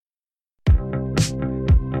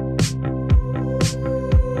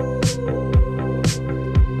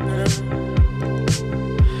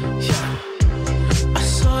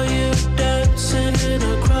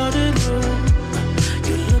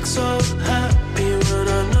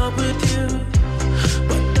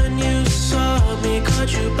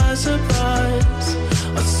surprise.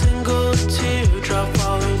 A single teardrop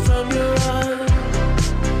falling from your eye.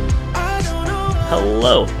 I don't know.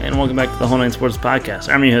 Hello, and welcome back to the Whole Nine Sports Podcast.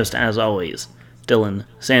 I'm your host, as always, Dylan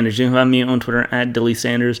Sanders. You can find me on Twitter at Dilly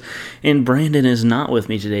Sanders, and Brandon is not with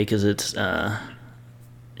me today because it's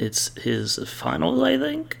his finals, I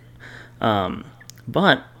think.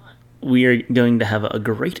 But we are going to have a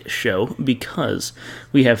great show because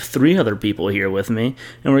we have three other people here with me,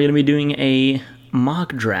 and we're going to be doing a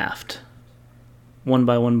mock draft, one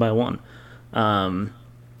by one. The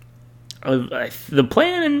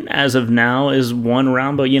plan as of now is one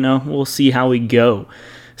round, but we'll see how we go,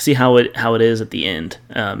 see how it is at the end,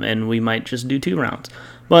 and we might just do 2 rounds.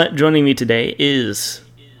 But joining me today is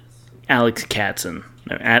Alex Katzen,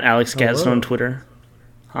 at Alex Katzen on Twitter.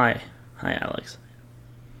 Hi Alex.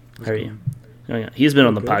 How are you? He's been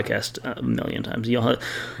on the podcast a million times. You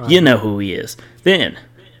know who he is. Then,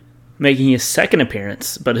 making his second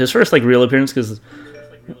appearance, but his first real appearance because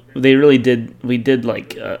we did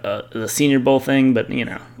the Senior Bowl thing, but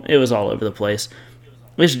it was all over the place.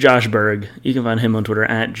 It's Josh Berg. You can find him on Twitter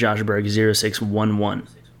at JoshBerg0611.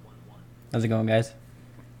 How's it going, guys?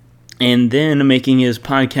 And then making his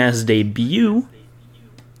podcast debut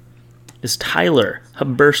is Tyler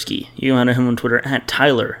Habursky. You can find him on Twitter at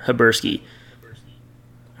Tyler Habursky.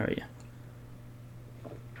 How are you?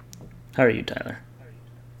 How are you, Tyler?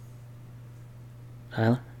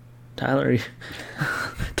 Tyler, are you...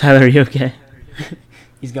 Tyler, are you okay?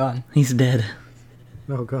 He's gone. He's dead.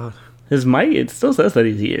 Oh, God. His mic, it still says that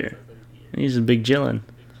he's here. He's just big chillin'.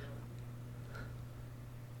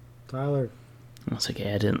 Tyler. It's okay.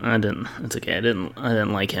 It's okay. I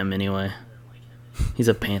didn't like him anyway. He's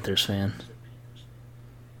a Panthers fan.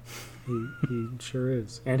 He sure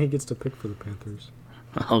is. And he gets to pick for the Panthers.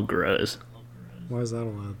 Oh, gross. Why is that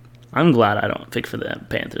allowed? I'm glad I don't pick for the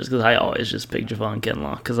Panthers because I always just pick Javon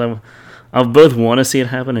Kinlaw because I both want to see it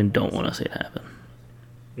happen and don't want to see it happen.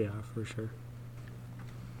 Yeah, for sure.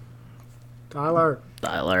 Tyler.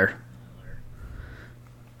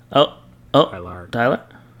 Oh. Tyler?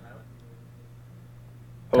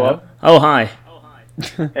 Hello? Oh, hi.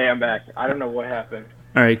 Hey, I'm back. I don't know what happened.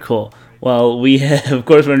 All right, cool. Well, we have, of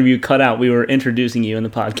course, when you cut out, we were introducing you in the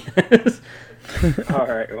podcast. All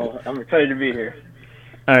right, well, I'm excited to be here.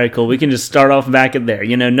 All right, cool. We can just start off back at there.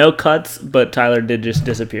 No cuts, but Tyler did just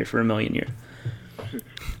disappear for a million years.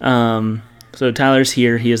 So Tyler's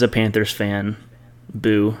here. He is a Panthers fan.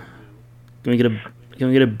 Boo. Can we get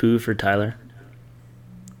a boo for Tyler?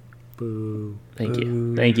 Boo. Thank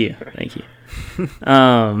Boo. you.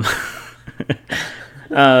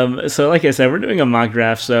 So like I said, we're doing a mock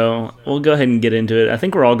draft, so we'll go ahead and get into it. I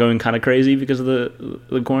think we're all going kind of crazy because of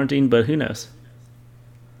the quarantine, but who knows?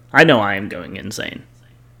 I know I am going insane.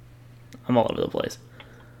 I'm all over the place.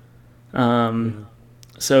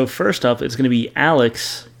 So first up, it's going to be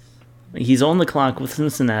Alex. He's on the clock with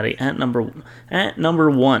Cincinnati at number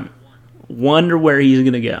 1. Wonder where he's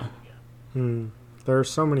going to go. There are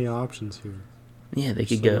so many options here. Yeah, they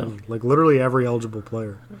could go. Literally every eligible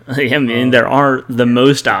player. I mean, there are the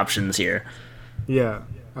most options here. Yeah,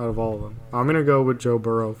 out of all of them. I'm going to go with Joe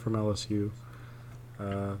Burrow from LSU.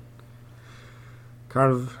 Kind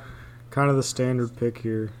of the standard pick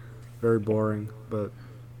here. Very boring, but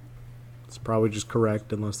it's probably just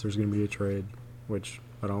correct unless there's going to be a trade, which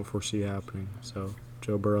I don't foresee happening. So,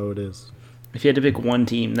 Joe Burrow it is. If you had to pick one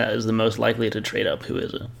team that is the most likely to trade up, who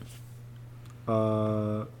is it?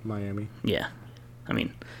 Miami. Yeah. I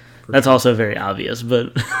mean, that's also very obvious,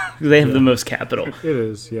 but they have the most capital. It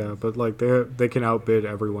is, yeah, but they can outbid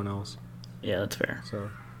everyone else. Yeah, that's fair. So, it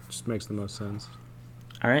just makes the most sense.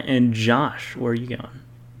 All right, and Josh, where are you going?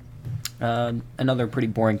 Another pretty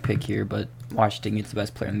boring pick here, but Washington gets the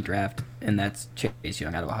best player in the draft, and that's Chase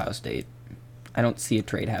Young out of Ohio State. I don't see a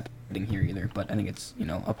trade happening here either, but I think it's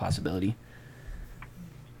a possibility.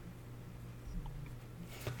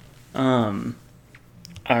 All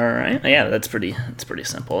right, yeah, that's pretty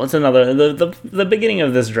simple. It's another the beginning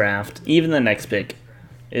of this draft. Even the next pick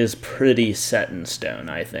is pretty set in stone,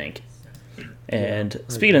 I think. And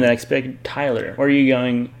speaking of the next pick, Tyler, where are you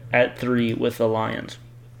going at 3 with the Lions?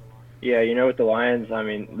 Yeah, with the Lions, I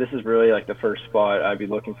mean, this is really the first spot I'd be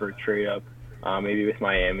looking for a trade up, maybe with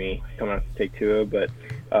Miami coming up to take Tua, but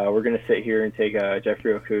we're going to sit here and take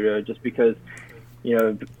Jeffrey Okudah just because,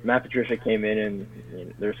 Matt Patricia came in and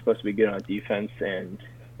they're supposed to be good on defense, and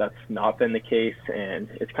that's not been the case, and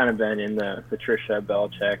it's kind of been in the Patricia,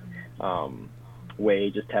 Belichick way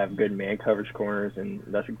just to have good man coverage corners, and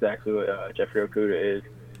that's exactly what Jeffrey Okudah is.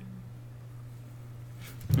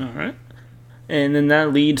 All right. And then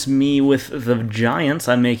that leads me with the Giants.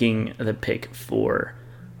 I'm making the pick for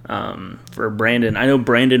for Brandon. I know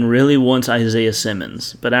Brandon really wants Isaiah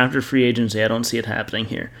Simmons, but after free agency, I don't see it happening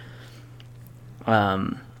here.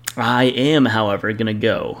 I am, however, going to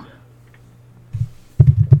go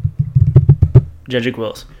Jedrick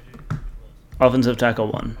Wills. Offensive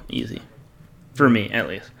tackle 1. Easy. For me, at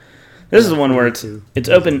least. This is one where it's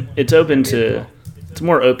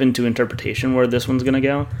more open to interpretation where this one's going to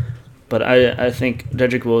go. But I think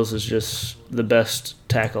Jedrick Wills is just the best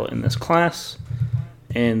tackle in this class,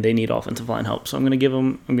 and they need offensive line help. So I'm going to give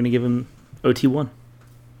him OT1.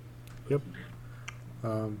 Yep.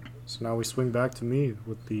 So now we swing back to me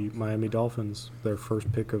with the Miami Dolphins, their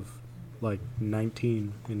first pick of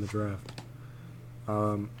 19 in the draft.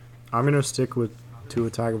 I'm going to stick with Tua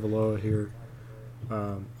Tagovailoa here.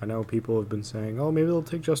 I know people have been saying, oh, maybe they'll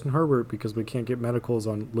take Justin Herbert because we can't get medicals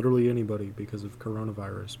on literally anybody because of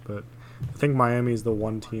coronavirus. But I think Miami is the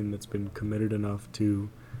one team that's been committed enough to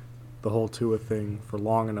the whole Tua thing for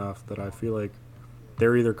long enough that I feel like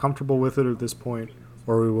they're either comfortable with it at this point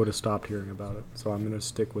or we would have stopped hearing about it. So I'm going to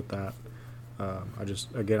stick with that.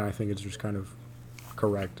 I think it's just kind of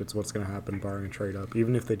correct. It's what's going to happen barring a trade up.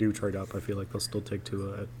 Even if they do trade up, I feel like they'll still take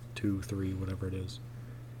Tua at 2, 3, whatever it is.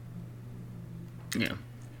 Yeah.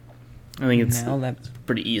 I think it's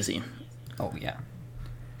pretty easy. Oh, yeah.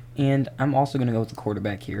 And I'm also going to go with the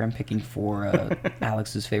quarterback here. I'm picking for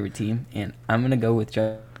Alex's favorite team, and I'm going to go with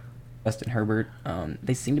Justin Herbert.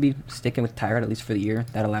 They seem to be sticking with Tyrod, at least for the year.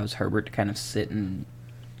 That allows Herbert to kind of sit and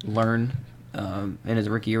learn in his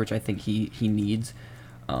rookie year, which I think he needs.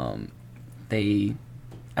 I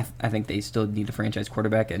think they still need a franchise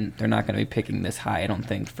quarterback, and they're not going to be picking this high, I don't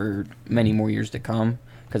think, for many more years to come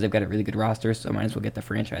because they've got a really good roster, so might as well get the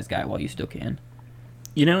franchise guy while you still can.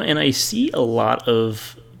 And I see a lot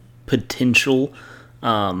of potential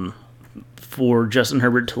for Justin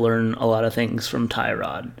Herbert to learn a lot of things from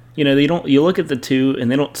Tyrod. You look at the two, and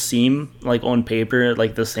they don't seem like on paper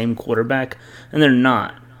like the same quarterback, and they're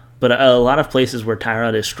not. But a lot of places where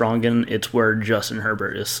Tyrod is strong in, it's where Justin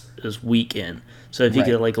Herbert is weak in. So if you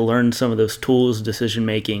could learn some of those tools, decision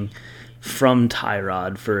making from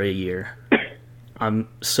Tyrod for a year, I'm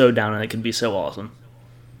so down, and it could be so awesome.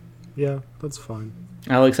 Yeah, that's fine.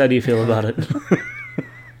 Alex, how do you feel about it?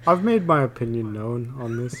 I've made my opinion known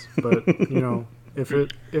on this, but if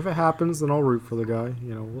it happens, then I'll root for the guy.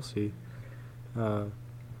 We'll see.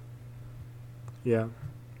 Yeah,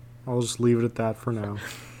 I'll just leave it at that for now.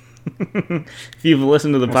 If you've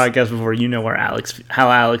listened to the podcast before, you know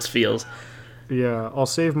how Alex feels. Yeah, I'll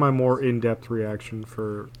save my more in-depth reaction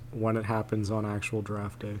for when it happens on actual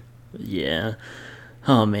draft day. Yeah.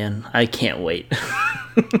 Oh man, I can't wait.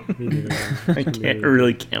 Me neither. I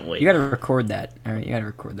really can't wait. You got to record that. All right, you got to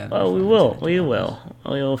record that. Oh, we will. We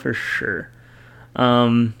will for sure.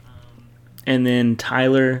 And then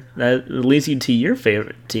Tyler, that leads you to your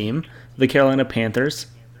favorite team, the Carolina Panthers.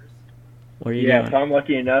 What are you doing? So I'm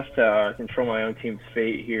lucky enough to control my own team's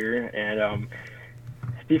fate here, and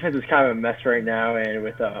defense is kind of a mess right now. And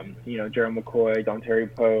with Gerald McCoy,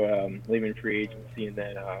 Dontari Poe leaving free agency, and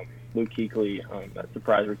then Luke Kuechly, a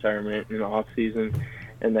surprise retirement in the offseason,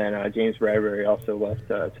 and then James Bradbury also left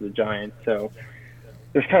to the Giants. So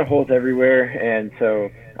there's kind of holes everywhere, and so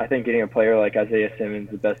I think getting a player like Isaiah Simmons,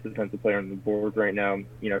 the best defensive player on the board right now,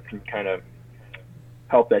 can kind of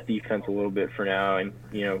help that defense a little bit for now, and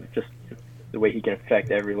just the way he can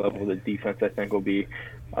affect every level of the defense, I think, will be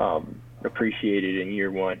appreciated in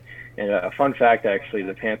year one. And a fun fact, actually,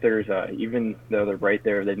 the Panthers, even though they're right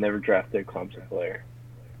there, they've never drafted a Clemson player.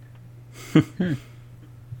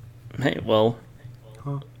 Hey, well,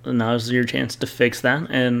 now's your chance to fix that,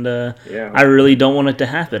 and Yeah. I really don't want it to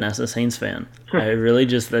happen as a Saints fan. I really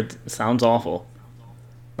that sounds awful.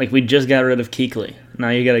 Like, we just got rid of Kuechly. Now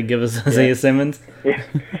you got to give us Isaiah Simmons? Yeah,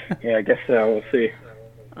 I guess so. We'll see.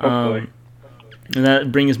 Hopefully. And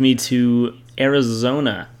that brings me to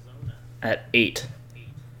Arizona at 8.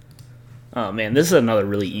 Oh man, this is another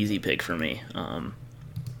really easy pick for me.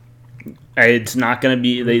 It's not going to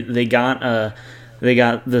be. They got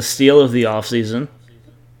the steal of the offseason,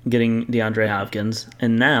 getting DeAndre Hopkins,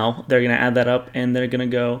 and now they're going to add that up and they're going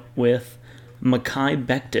to go with Mekhi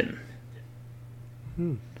Becton.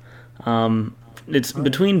 It's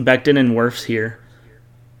between Becton and Wirfs here.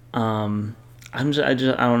 I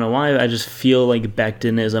don't know why. I just feel like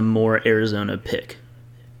Becton is a more Arizona pick.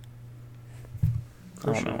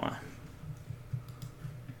 I don't know why.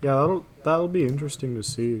 Yeah, that'll be interesting to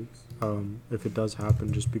see if it does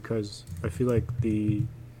happen. Just because I feel like the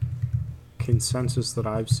consensus that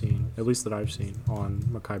I've seen, at least that I've seen on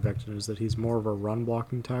Mekhi Becton, is that he's more of a run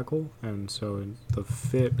blocking tackle, and so the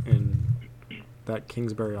fit in that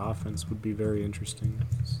Kingsbury offense would be very interesting.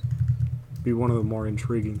 be one of the more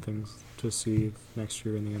intriguing things to see next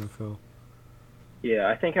year in the NFL. Yeah,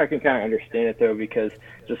 I think I can kind of understand it though, because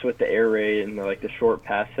just with the air raid and the short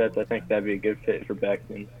pass sets, I think that'd be a good fit for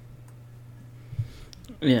Becton.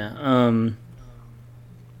 Yeah.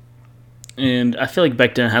 And I feel like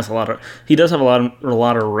Becton has he does have a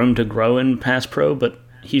lot of room to grow in pass pro, but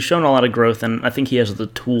he's shown a lot of growth, and I think he has the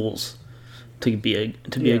tools to be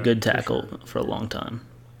a good tackle for a long time.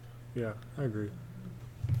 Yeah, I agree.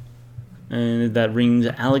 And that brings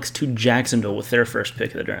Alex to Jacksonville with their first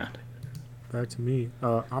pick of the draft. Back to me.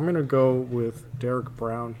 I'm going to go with Derek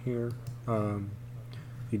Brown here.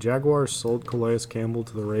 The Jaguars sold Calais Campbell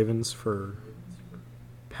to the Ravens for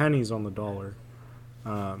pennies on the dollar,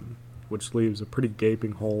 which leaves a pretty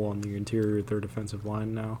gaping hole on the interior of their defensive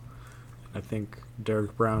line now. I think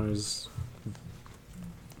Derek Brown is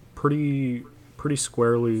pretty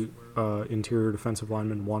squarely interior defensive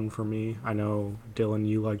lineman 1 for me. I know, Dylan,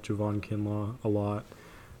 you like Javon Kinlaw a lot,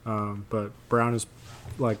 but Brown is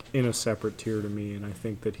in a separate tier to me, and I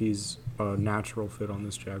think that he's a natural fit on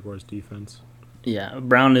this Jaguars defense. Yeah,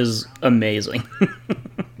 Brown is amazing.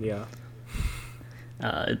 Yeah.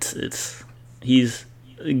 He's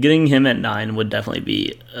getting him at 9 would definitely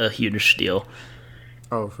be a huge steal.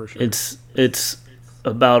 Oh, for sure. It's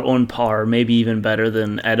about on par, maybe even better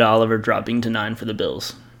than Ed Oliver dropping to 9 for the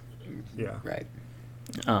Bills. Yeah. Right.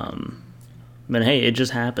 But hey, it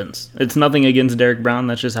just happens. It's nothing against Derek Brown.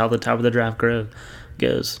 That's just how the top of the draft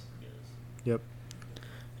goes. Yep.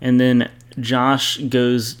 And then Josh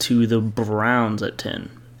goes to the Browns at 10.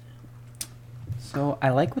 So I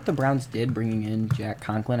like what the Browns did bringing in Jack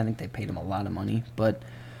Conklin. I think they paid him a lot of money, but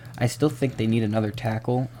I still think they need another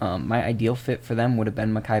tackle. My ideal fit for them would have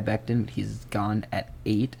been Mekhi Becton, but he's gone at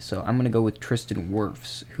 8. So I'm going to go with Tristan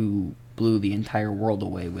Wirfs, who blew the entire world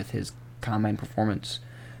away with his combine performance.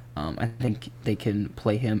 I think they can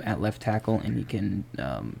play him at left tackle, and he can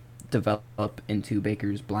develop into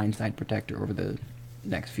Baker's blindside protector over the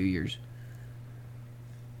next few years.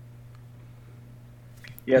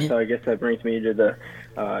 Yeah, so I guess that brings me to the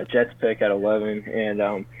Jets pick at 11, and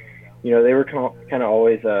they were kind of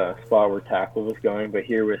always a spot where tackle was going, but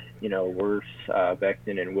here with Wirfs,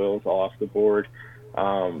 Becton, and Wills all off the board,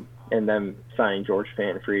 and them signing George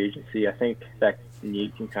Fant in free agency, I think that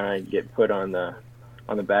need can kind of get put on the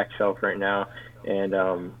back shelf right now. And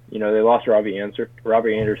they lost Robbie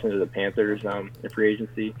Anderson to the Panthers in free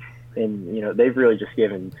agency, and they've really just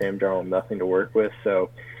given Sam Darnold nothing to work with. So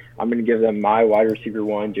I'm going to give them my wide receiver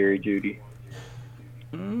 1, Jerry Jeudy.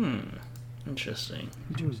 Interesting.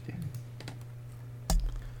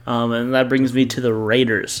 And that brings me to the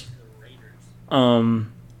Raiders. I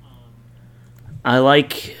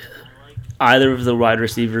like either of the wide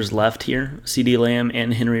receivers left here, CeeDee Lamb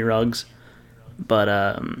and Henry Ruggs.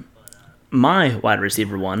 But my wide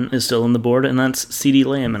receiver 1 is still on the board, and that's CeeDee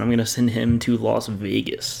Lamb, and I'm going to send him to Las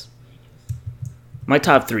Vegas. My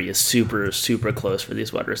top 3 is super, super close for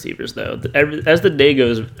these wide receivers, though. As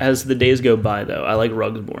the days go by, though, I like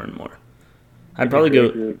Ruggs more and more. I'd probably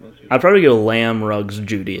go Lamb, Ruggs,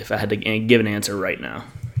 Jeudy if I had to give an answer right now.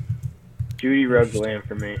 Jeudy, Ruggs, Lamb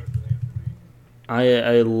for me.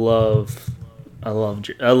 I love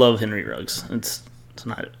Henry Ruggs. It's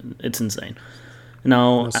insane.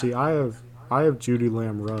 Now, see, I have Jeudy,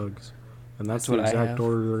 Lamb, Ruggs, and that's the exact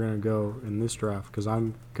order they're going to go in this draft, because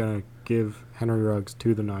I'm going to give Henry Ruggs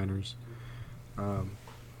to the Niners.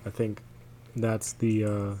 I think that's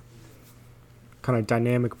the kind of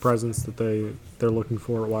dynamic presence that they're looking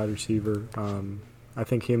for at wide receiver. I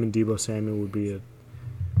think him and Deebo Samuel would be an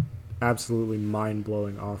absolutely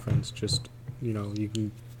mind-blowing offense. Just, you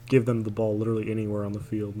can give them the ball literally anywhere on the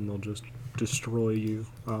field, and they'll just destroy you.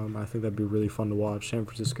 I think that'd be really fun to watch. San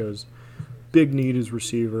Francisco's big need is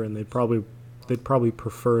receiver, and they'd probably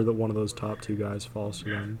prefer that one of those top 2 guys falls to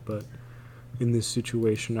them. But in this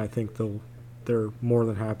situation, I think they're more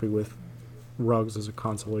than happy with Ruggs as a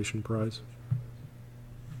consolation prize.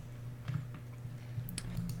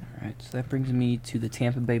 All right, so that brings me to the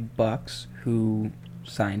Tampa Bay Bucks, who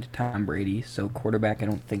signed Tom Brady. So quarterback, I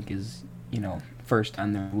don't think is first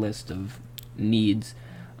on their list of needs.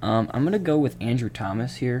 I'm gonna go with Andrew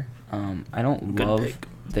Thomas here. I don't love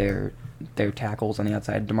their tackles on the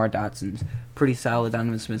outside. DeMar Dotson's pretty solid.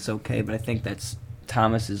 Donovan Smith's okay, but I think that's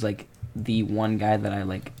Thomas is the one guy that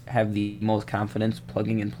I have the most confidence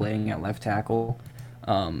plugging and playing at left tackle.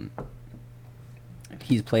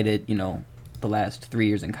 He's played it, the last 3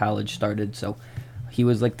 years in college started, so he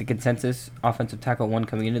was the consensus offensive tackle 1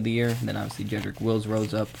 coming into the year. And then obviously Jedrick Wills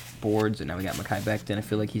rose up boards, and now we got Mekhi Becton. I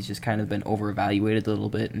feel like he's just kind of been over-evaluated a little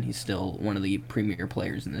bit, and he's still one of the premier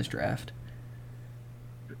players in this draft.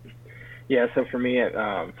 Yeah, so for me at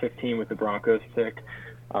 15 with the Broncos pick,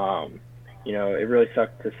 it really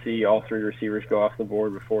sucked to see all three receivers go off the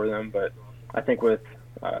board before them, but I think with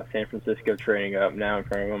San Francisco trading up now in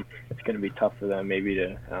front of them, it's going to be tough for them maybe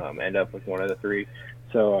to end up with one of the three.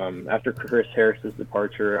 So after Chris Harris's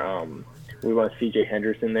departure, we want C.J.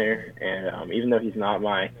 Henderson there, and even though he's not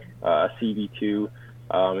my CB2,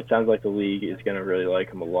 it sounds like the league is going to really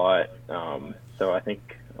like him a lot. So I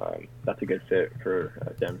think that's a good fit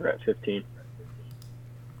for Denver at 15.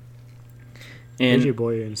 And AJ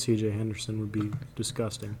Boye and CJ Henderson would be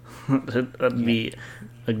disgusting. that'd be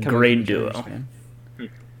a Coming great from a duo. Bears fan.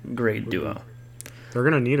 Great duo. They're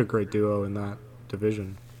going to need a great duo in that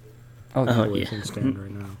division. Oh, Oh, The way yeah. things stand right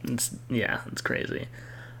now. It's crazy.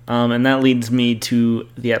 And that leads me to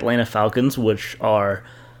the Atlanta Falcons, which are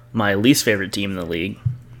my least favorite team in the league.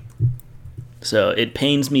 So it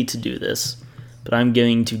pains me to do this, but I'm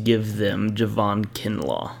going to give them Javon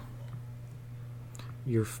Kinlaw.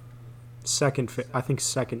 Your second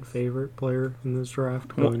favorite player in this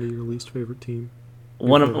draft, going to your least favorite team. Your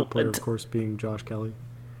One favorite of player, of course, being Josh Kelly.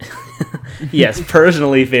 yes,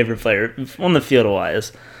 personally favorite player on the field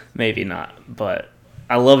wise, maybe not, but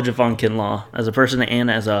I love Javon Kinlaw as a person and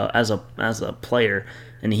as a player,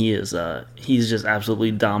 and he's just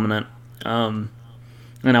absolutely dominant. And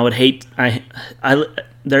I would hate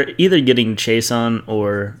they're either getting Chason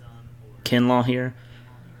or Kinlaw here.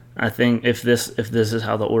 I think if this is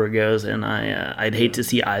how the order goes, and I'd hate to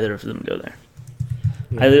see either of them go there.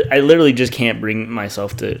 Yeah. I literally just can't bring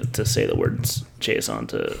myself to say the words Chason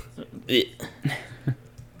to.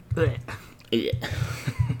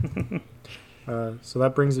 So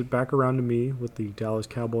that brings it back around to me with the Dallas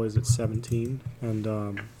Cowboys at 17. And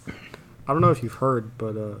I don't know if you've heard,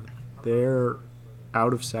 but they're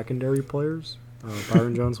out of secondary players.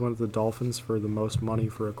 Byron Jones went to the Dolphins for the most money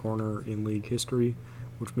for a corner in league history,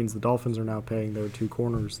 which means the Dolphins are now paying their two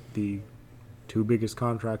corners the two biggest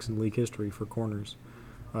contracts in league history for corners.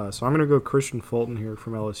 So I'm going to go Christian Fulton here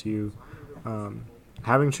from LSU.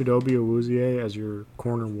 Having Chidobe Awuzie as your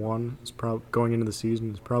corner one is going into the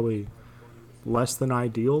season is probably less than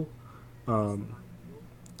ideal. And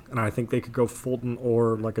I think they could go Fulton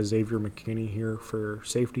or like a Xavier McKinney here for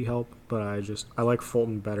safety help, but I like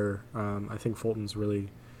Fulton better. I think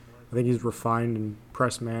he's refined in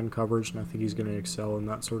press man coverage, and I think he's going to excel in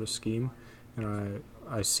that sort of scheme. And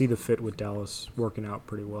I see the fit with Dallas working out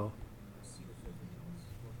pretty well.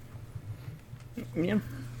 Yeah,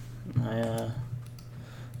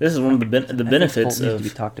 this is one of the benefits Fulton needs of to be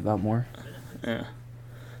talked about more.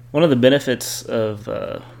 one of the benefits of.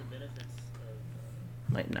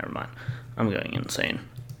 Wait, never mind. I'm going insane.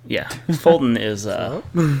 Yeah, Fulton is. Yeah,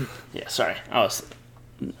 sorry, I was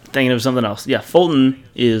thinking of something else. Yeah, Fulton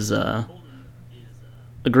is a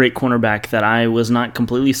great cornerback that I was not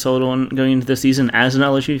completely sold on going into the season as an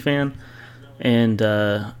LSU fan. And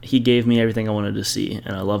he gave me everything I wanted to see,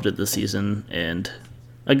 and I loved it this season. And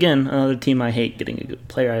again, another team I hate getting a good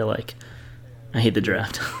player I like. I hate the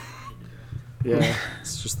draft. Yeah,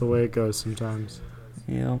 it's just the way it goes sometimes.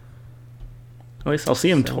 Yeah. At least I'll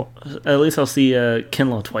see him. At least I'll see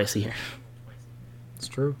Kinlaw twice a year. It's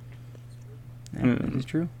true. That is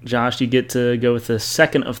true. Josh, you get to go with the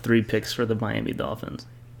second of 3 picks for the Miami Dolphins.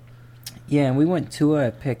 Yeah, and we went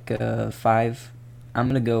to pick 5. I'm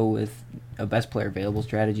going to go with a best player available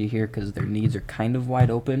strategy here because their needs are kind of wide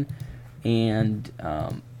open. And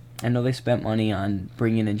I know they spent money on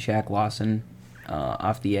bringing in Shaq Lawson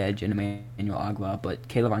off the edge and Emmanuel Agba, but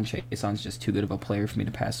Kayvon Chaison's just too good of a player for me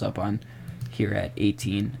to pass up on here at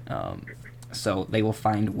 18. So they will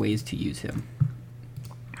find ways to use him.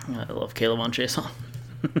 I love Kayvon Chaisson.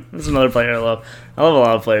 That's another player I love. I love a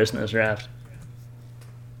lot of players in this draft.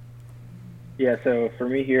 Yeah, so for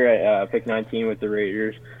me here at pick 19 with the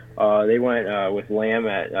Raiders, they went with Lamb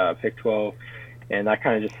at pick 12, and that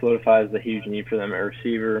kind of just solidifies the huge need for them at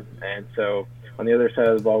receiver. And so on the other side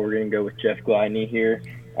of the ball, we're going to go with Jeff Gladney here.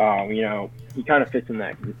 He kind of fits in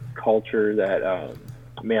that culture that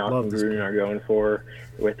Mayock and Gruden are going for.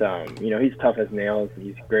 With he's tough as nails.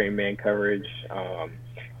 He's great in man coverage.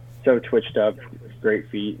 So twitched up, great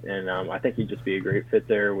feet, and I think he'd just be a great fit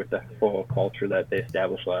there with the full culture that they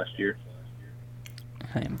established last year.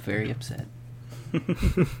 I am very upset.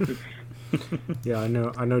 Yeah, I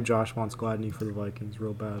know Josh wants Gladney for the Vikings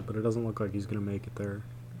real bad, but it doesn't look like he's going to make it there.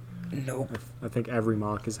 Nope. I think every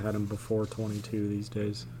mock has had him before 22 these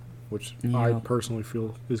days, which Yeah. I personally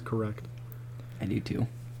feel is correct. I do too.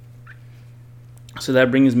 So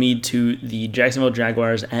that brings me to the Jacksonville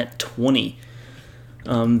Jaguars at 20.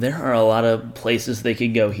 There are a lot of places they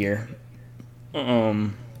could go here.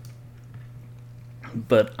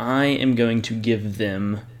 But I am going to give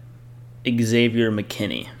them Xavier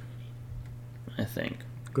McKinney, I think.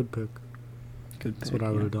 Good pick. That's what I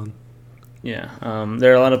would have done. Yeah,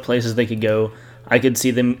 there are a lot of places they could go. I could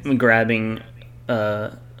see them grabbing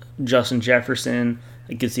Justin Jefferson.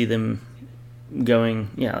 I could see them going,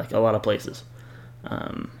 like a lot of places.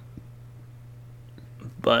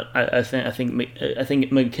 But I think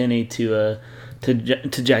McKinney to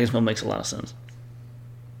Jacksonville makes a lot of sense.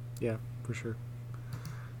 Yeah, for sure.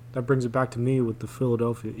 That brings it back to me with the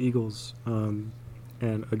Philadelphia Eagles. And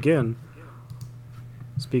again,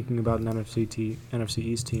 speaking about an NFC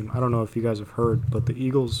East team, I don't know if you guys have heard, but the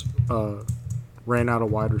Eagles ran out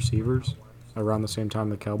of wide receivers around the same time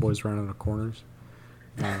the Cowboys ran out of corners.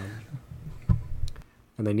 And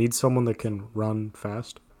they need someone that can run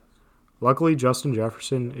fast. Luckily, Justin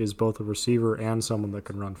Jefferson is both a receiver and someone that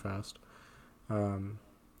can run fast.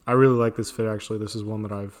 I really like this fit, actually. This is one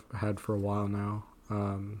that I've had for a while now.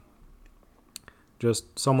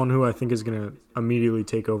 Just someone who I think is going to immediately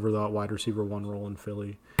take over that wide receiver 1 role in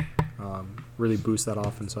Philly. Really boost that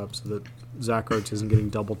offense up so that Zach Ertz isn't getting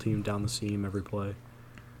double-teamed down the seam every play.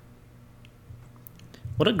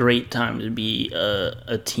 What a great time to be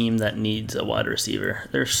a team that needs a wide receiver.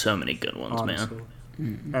 There's so many good ones, Honestly. man.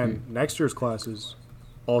 Mm-hmm. And next year's class is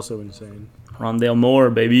also insane. Rondale Moore,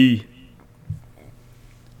 baby.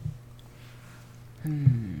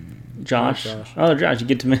 Josh. Oh, Josh, you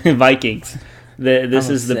get to Vikings. This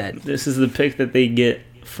is the pick that they get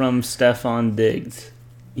from Stephon Diggs.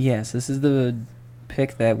 Yes, this is the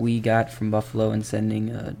pick that we got from Buffalo and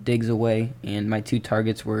sending Diggs away. And my 2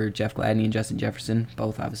 targets were Jeff Gladney and Justin Jefferson,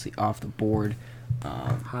 both obviously off the board.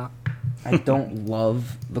 I don't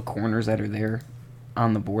love the corners that are there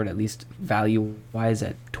on the board, at least value-wise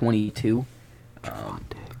at 22.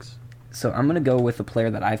 So I'm going to go with a player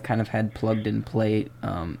that I've kind of had plugged and play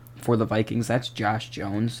for the Vikings. That's Josh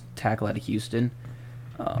Jones, tackle out of Houston.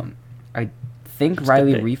 I think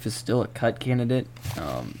Riley Reif is still a cut candidate.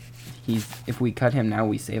 If we cut him now,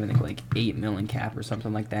 we save I think like $8 million cap or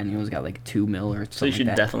something like that, and he only got like $2 million or something. So you should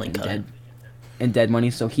like that definitely cut him. And dead money.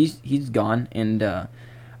 So he's gone, and I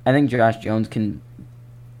think Josh Jones can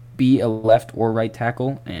be a left or right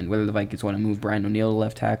tackle, and whether the Vikings want to move Brian O'Neill to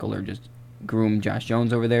left tackle or just groom Josh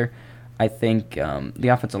Jones over there, I think the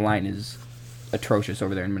offensive line is atrocious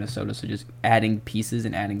over there in Minnesota. So just adding pieces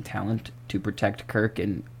and adding talent to protect Kirk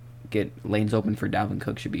and get lanes open for Dalvin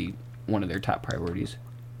Cook should be one of their top priorities.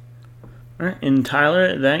 All right, and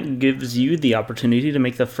Tyler, that gives you the opportunity to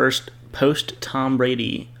make the first post-Tom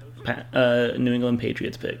Brady New England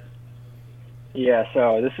Patriots pick. Yeah,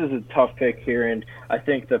 so this is a tough pick here, and I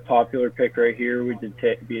think the popular pick right here would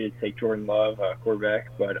be to take Jordan Love, quarterback,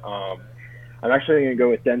 but I'm actually going to go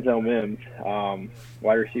with Denzel Mims,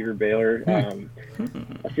 wide receiver Baylor.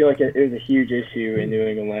 I feel like it was a huge issue in New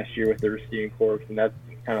England last year with the receiving corps, and that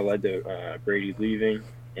kind of led to Brady leaving,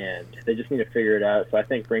 and they just need to figure it out. So I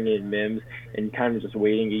think bringing in Mims and kind of just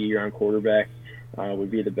waiting a year on quarterback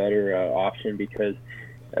would be the better option because,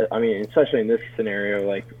 especially in this scenario,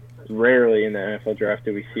 like rarely in the NFL draft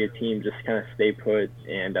do we see a team just kind of stay put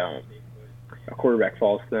and a quarterback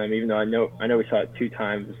falls to them, even though I know we saw it 2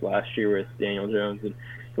 times last year with Daniel Jones and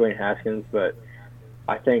Dwayne Haskins, but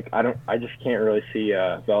I just can't really see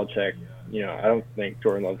Belichick. I don't think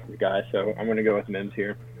Jordan Love's the guy, so I'm going to go with Mims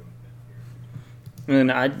here. And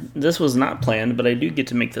this was not planned, but I do get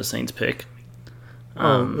to make the Saints pick.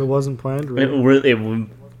 It wasn't planned, really?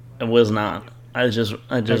 It was not. I just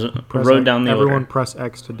wrote down the Everyone order. press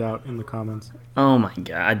X to doubt in the comments. Oh my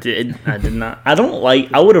god, I did not.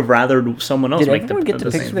 I would have rather someone else Did make everyone get to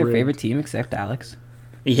pick Saints. for their favorite team except Alex?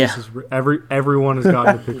 Yeah. Everyone has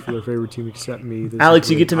gotten to pick for their favorite team except me. Alex,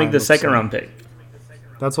 you get to make the second round pick.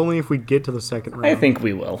 That's only if we get to the second round. I think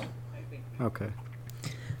we will. Okay.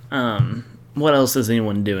 What else is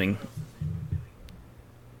anyone doing?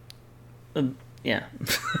 Yeah.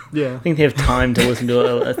 Yeah. I think they have time to listen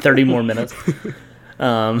to 30 more minutes.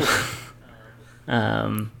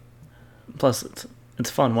 Plus, it's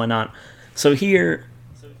fun. Why not? So here,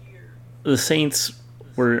 the Saints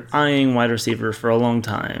were eyeing wide receiver for a long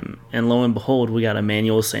time, and lo and behold, we got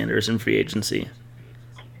Emmanuel Sanders in free agency.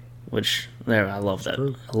 Which, I love that.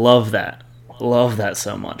 I love that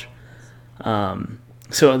so much.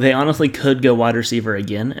 So they honestly could go wide receiver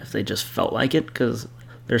again if they just felt like it, because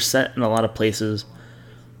they're set in a lot of places.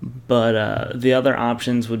 But the other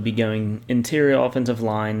options would be going interior offensive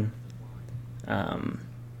line,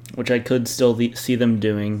 which I could still see them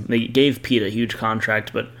doing. They gave Pete a huge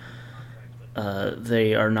contract, but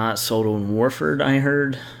they are not sold on Warford, I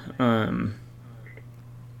heard.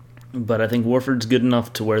 But I think Warford's good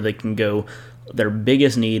enough to where they can go their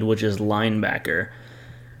biggest need, which is linebacker.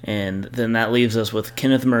 And then that leaves us with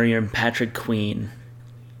Kenneth Murray and Patrick Queen.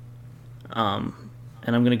 And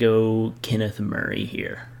I'm going to go Kenneth Murray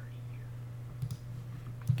here.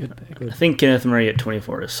 Good pick. I think Kenneth Murray at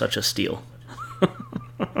 24 is such a steal.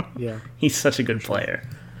 Yeah. He's such a good player.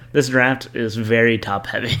 This draft is very top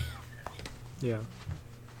heavy. Yeah.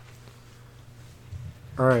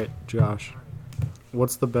 All right, Josh.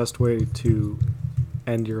 What's the best way to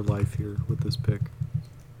end your life here with this pick?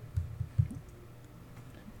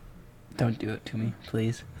 Don't do it to me,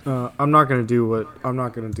 please. I'm not gonna do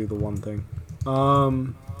the one thing.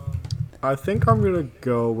 I think I'm gonna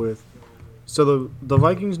go with. So the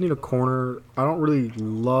Vikings need a corner. I don't really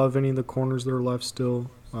love any of the corners that are left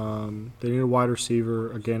still. They need a wide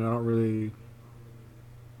receiver. Again, I don't really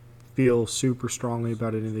feel super strongly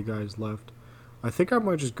about any of the guys left. I think I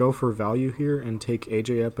might just go for value here and take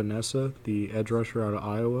A.J. Epinesa, the edge rusher out of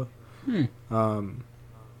Iowa. The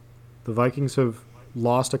Vikings have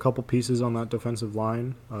lost a couple pieces on that defensive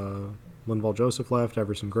line. Linval Joseph left,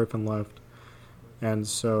 Everson Griffin left. And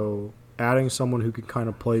so adding someone who can kind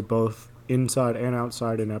of play both inside and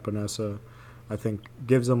outside in Epinesa, I think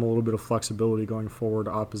gives them a little bit of flexibility going forward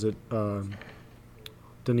opposite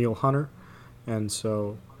Daniil Hunter. And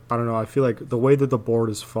so, I don't know, I feel like the way that the board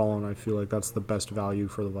has fallen, I feel like that's the best value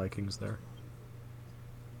for the Vikings there.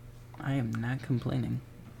 I am not complaining.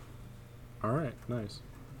 All right, nice.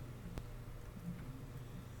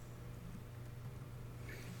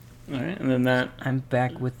 All right, and then that... I'm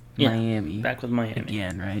back with Yeah, Miami. back with Miami.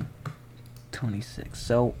 Again, right? 26.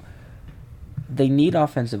 So, they need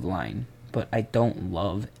offensive line, but I don't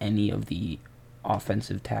love any of the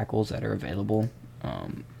offensive tackles that are available.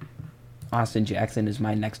 Austin Jackson is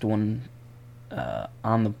my next one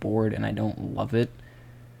on the board, and I don't love it.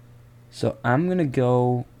 So I'm going to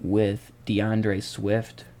go with DeAndre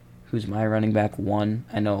Swift, who's my running back 1.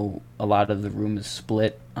 I know a lot of the room is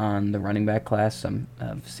split on the running back class.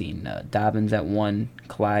 I've seen Dobbins at 1,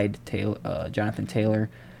 Clyde, Taylor, Jonathan Taylor.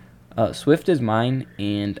 Swift is mine,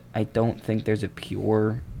 and I don't think there's a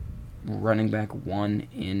pure running back 1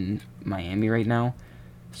 in Miami right now.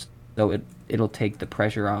 So it'll take the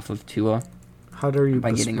pressure off of Tua. How dare you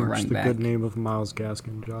by getting a besmirch running the back. good name of Myles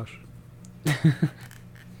Gaskin, Josh?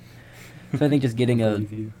 So I think just getting I a...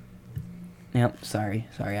 believe you. Yep, sorry,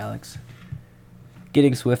 Alex.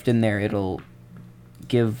 Getting Swift in there, it'll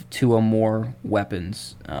give Tua more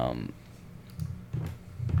weapons on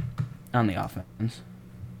the offense.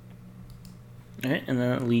 All right, and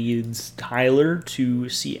that leads Tyler to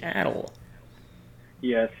Seattle.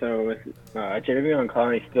 Yeah, so with Jadeveon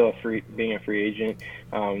Clowney still being a free agent,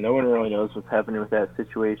 no one really knows what's happening with that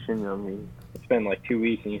situation. I mean, it's been like 2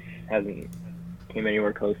 weeks and he hasn't came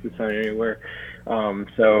anywhere close to signing anywhere.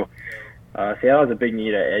 So Seattle has a big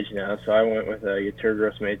need at edge now, so I went with Yetur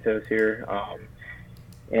Gross-Matos here.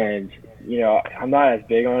 And, you know, I'm not as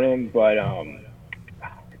big on him, but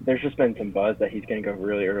there's just been some buzz that he's going to go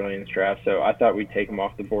really early in this draft, so I thought we'd take him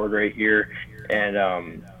off the board right here.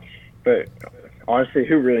 And but honestly,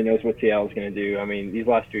 who really knows what Seattle's going to do? I mean, these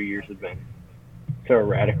last 2 years have been so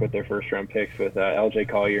erratic with their first-round picks with L.J.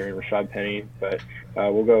 Collier and Rashad Penny, but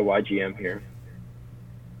we'll go YGM here.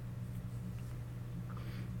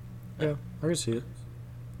 Yeah, I can see it.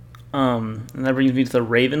 And that brings me to the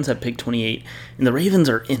Ravens at pick 28. And the Ravens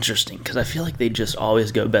are interesting because I feel like they just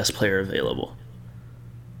always go best player available.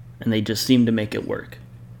 And they just seem to make it work.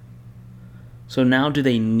 So now do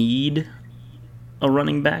they need a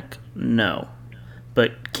running back? No.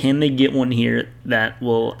 But can they get one here that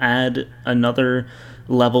will add another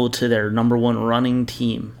level to their number one running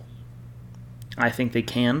team? I think they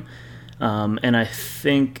can. And I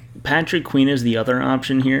think Patrick Queen is the other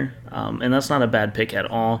option here. And that's not a bad pick at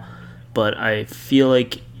all. But I feel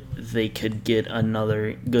like they could get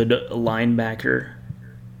another good linebacker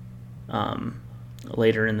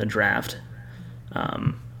later in the draft.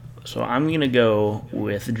 So I'm going to go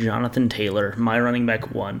with Jonathan Taylor, my running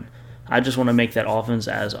back 1. I just want to make that offense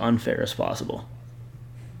as unfair as possible.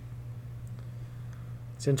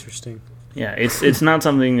 It's interesting. Yeah, it's not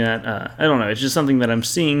something that, I don't know, it's just something that I'm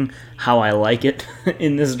seeing how I like it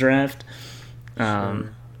in this draft.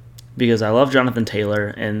 Because I love Jonathan Taylor,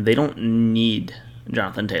 and they don't need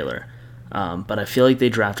Jonathan Taylor. But I feel like they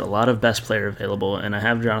draft a lot of best player available, and I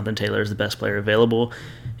have Jonathan Taylor as the best player available.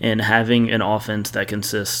 And having an offense that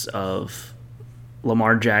consists of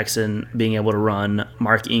Lamar Jackson being able to run,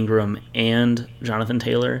 Mark Ingram, and Jonathan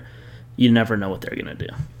Taylor, you never know what they're going to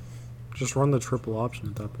do. Just run the triple option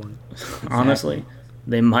at that point. Honestly,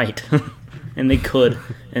 they might. And they could.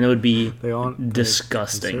 And it would be They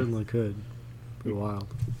disgusting. They certainly could. Be wild.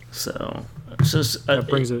 So, It's just That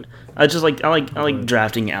brings it. I like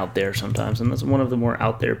drafting out there sometimes, and that's one of the more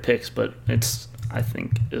out there picks. But I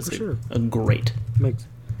think is For sure. a great Makes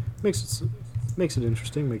it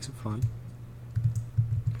interesting. Makes it fun.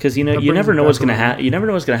 because you That never brings it know what's back gonna around. You never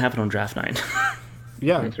know what's gonna happen on draft night.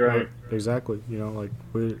 Yeah, That's right. Exactly.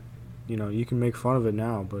 You can make fun of it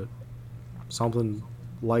now, but something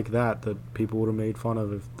like that people would have made fun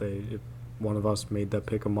of if one of us made that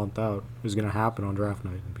pick a month out is going to happen on draft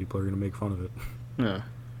night, and people are going to make fun of it. Yeah,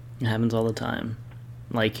 it happens all the time.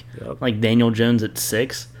 Like Yep. Daniel Jones at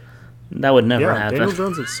 6, that would never Yeah, happen. Daniel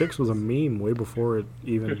Jones at 6 was a meme way before it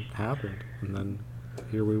even happened, and then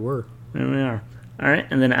here we were. There we are. All right,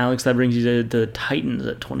 and then Alex, that brings you to the Titans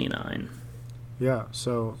at 29. Yeah,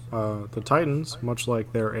 so the Titans, much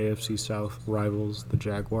like their AFC South rivals, the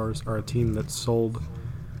Jaguars, are a team that sold,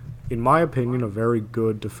 in my opinion, a very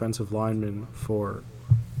good defensive lineman for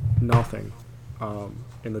nothing.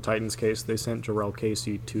 In the Titans' case, they sent Jarrell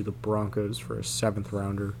Casey to the Broncos for a 7th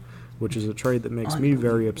rounder, which is a trade that makes me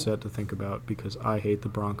very upset to think about because I hate the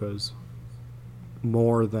Broncos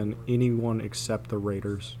more than anyone except the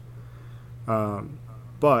Raiders.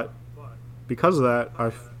 But because of that,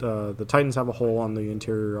 the Titans have a hole on the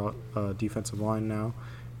interior defensive line now,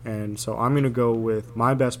 and so I'm going to go with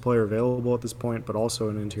my best player available at this point, but also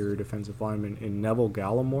an interior defensive lineman in Neville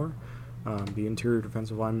Gallimore, the interior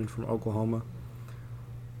defensive lineman from Oklahoma.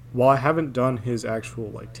 While I haven't done his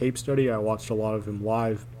actual tape study, I watched a lot of him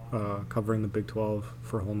live covering the Big 12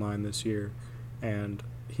 for Whole 9 this year, and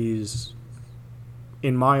he's,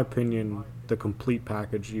 in my opinion, the complete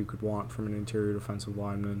package you could want from an interior defensive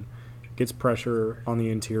lineman. Gets pressure on the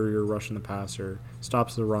interior, rushing the passer,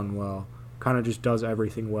 stops the run well, kind of just does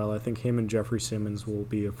everything well. I think him and Jeffrey Simmons will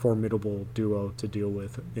be a formidable duo to deal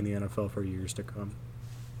with in the NFL for years to come.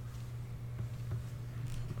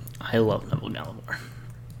 I love Neville Gallimore.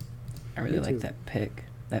 I really Me like too. that pick,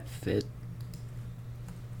 that fit.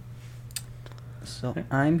 So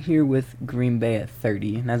I'm here with Green Bay at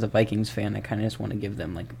 30, and as a Vikings fan, I kind of just want to give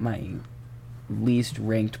them my least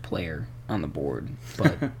ranked player on the board,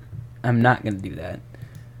 but I'm not going to do that.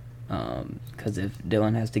 Because if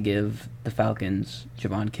Dylan has to give the Falcons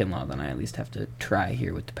Javon Kinlaw, then I at least have to try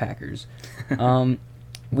here with the Packers.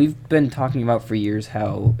 We've been talking about for years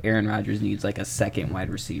how Aaron Rodgers needs a second wide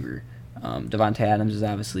receiver. Devontae Adams is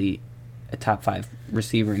obviously a top 5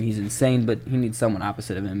 receiver, and he's insane, but he needs someone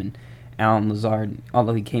opposite of him. And Alan Lazard,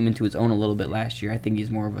 although he came into his own a little bit last year, I think he's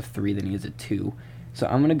more of a 3 than he is a 2. So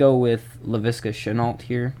I'm going to go with Laviska Shenault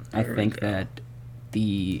here. I think that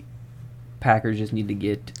the Packers just need to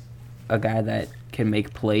get a guy that can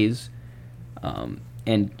make plays. And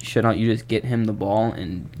Shenault, you just get him the ball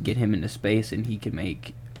and get him into space, and he can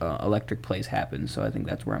make electric plays happen. So I think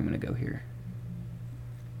that's where I'm going to go here.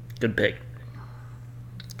 Good pick.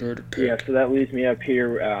 Good pick. Yeah, so that leaves me up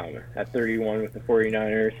here at 31 with the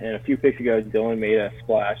 49ers. And a few picks ago, Dylan made a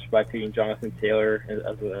splash by picking Jonathan Taylor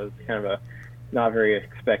as kind of a not very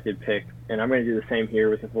expected pick. And I'm going to do the same here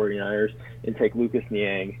with the 49ers and take Lucas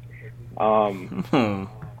Niang.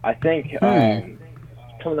 I think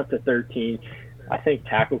coming up to 13, I think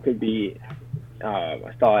tackle could be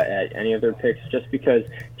a thought at any of their picks just because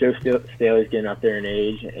Joe Staley's getting up there in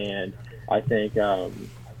age, and I think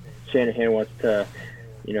Shanahan wants to,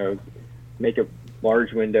 make a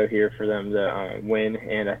large window here for them to win,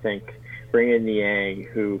 and I think bring in Niang,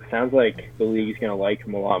 who sounds like the league's going to like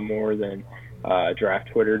him a lot more than draft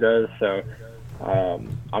Twitter does. So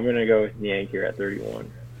I'm going to go with Niang here at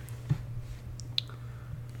 31.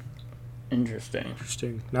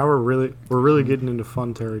 Interesting. Now we're really getting into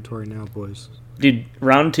fun territory now, boys. Dude,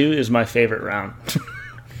 round 2 is my favorite round.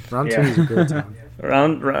 Round 2 is a great time.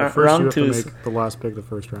 round First, you round have 2 to is make the last pick the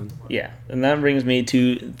first round. yeah, and that brings me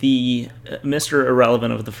to the Mr.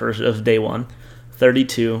 Irrelevant of day 1,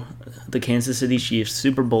 32, the Kansas City Chiefs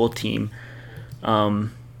Super Bowl team.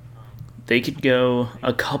 They could go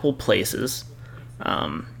a couple places,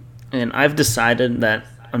 and I've decided that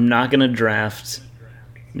I'm not going to draft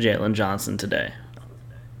Jalen Johnson today.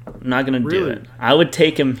 I'm not going to do Really? it. I would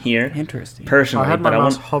take him here Interesting. personally, I had my but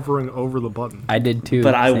mouse hovering over the button. I did too.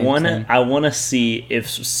 But I Same, want same. to. I want to see if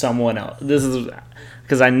someone else. This is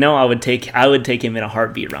because I know I would take him in a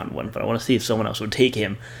heartbeat round 1. But I want to see if someone else would take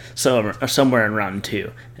him somewhere in round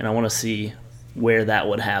 2, and I want to see where that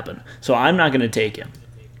would happen. So I'm not going to take him.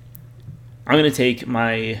 I'm going to take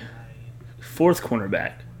my fifth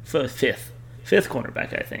cornerback,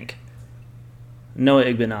 I think. Noah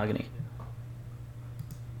Igbenogany.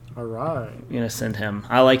 All right. I'm going to send him.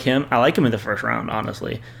 I like him. I like him in the first round,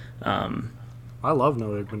 honestly. I love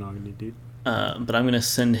Noah Igbenogany, dude. But I'm going to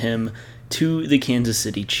send him to the Kansas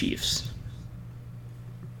City Chiefs.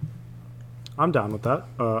 I'm down with that.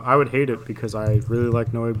 I would hate it because I really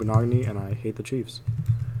like Noah Benogany and I hate the Chiefs.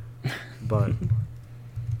 But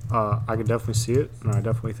I could definitely see it, and I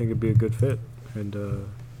definitely think it'd be a good fit. And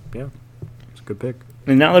yeah, it's a good pick.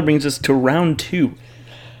 And now that brings us to round 2.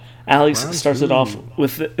 Alex Round starts it 2. off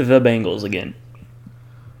with the Bengals again.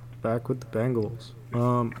 Back with the Bengals.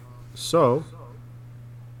 So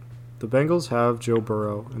the Bengals have Joe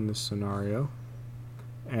Burrow in this scenario,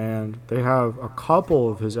 and they have a couple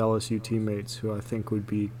of his LSU teammates who I think would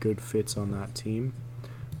be good fits on that team.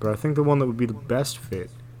 But I think the one that would be the best fit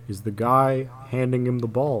is the guy handing him the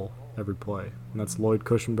ball every play, and that's Lloyd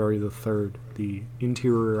Cushenberry III, the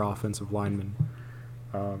interior offensive lineman.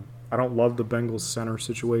 I don't love the Bengals center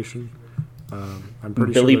situation. I'm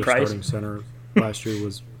pretty Billy sure their Price. starting center last year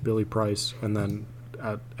was Billy Price, and then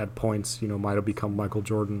at points, might have become Michael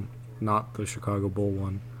Jordan, not the Chicago Bull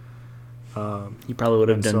one. He probably would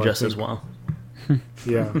have And done so I just as think- well.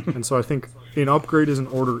 Yeah, and so I think an upgrade is in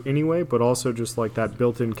order anyway, but also just like that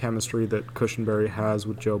built-in chemistry that Cushenberry has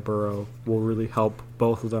with Joe Burrow will really help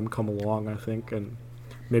both of them come along, I think, and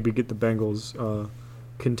maybe get the Bengals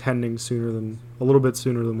contending a little bit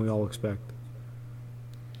sooner than we all expect.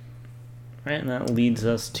 Right, and that leads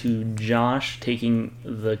us to Josh taking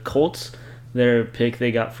the Colts, their pick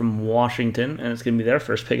they got from Washington, and it's going to be their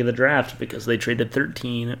first pick of the draft because they traded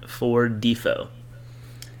 13 for Defoe.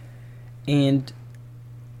 And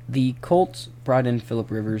the Colts brought in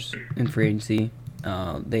Phillip Rivers in free agency.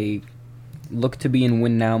 They look to be in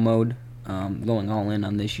win-now mode, going all in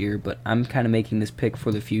on this year, but I'm kind of making this pick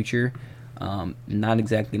for the future. Not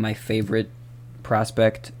exactly my favorite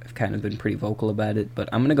prospect. I've kind of been pretty vocal about it, but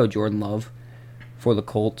I'm going to go Jordan Love for the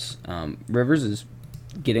Colts. Rivers is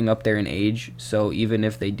getting up there in age, so even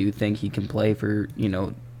if they do think he can play for,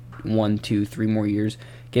 1, 2, 3 more years,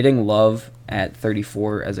 getting Love at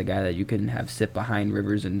 34 as a guy that you can have sit behind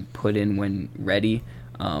Rivers and put in when ready,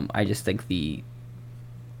 I just think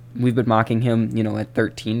we've been mocking him, at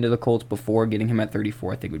 13 to the Colts before. Getting him at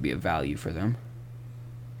 34 I think would be a value for them.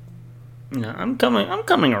 Yeah, I'm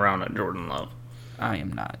coming around at Jordan Love. I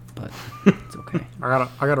am not, but it's okay. I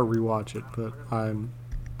gotta rewatch it, but I'm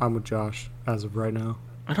with Josh as of right now.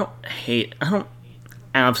 I don't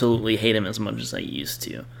absolutely hate him as much as I used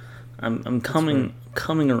to. I'm coming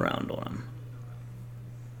around on him.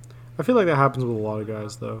 I feel like that happens with a lot of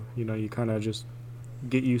guys, though. You kind of just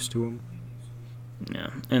get used to them. Yeah,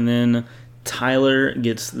 and then Tyler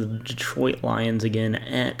gets the Detroit Lions again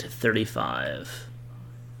at 35.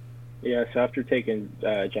 Yeah, so after taking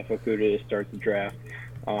Jeff Okudah to start the draft,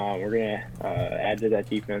 we're going to add to that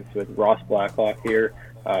defense with Ross Blacklock here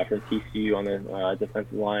from TCU on the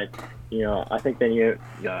defensive line. I think then you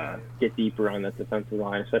get deeper on that defensive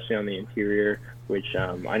line, especially on the interior, which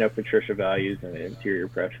I know Patricia values and interior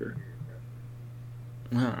pressure.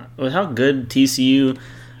 With how good TCU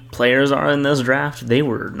players are in this draft, they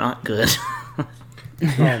were not good. Oh,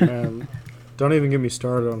 man. Don't even get me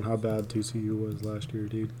started on how bad TCU was last year,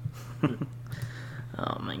 dude.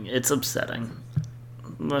 Oh man, it's upsetting.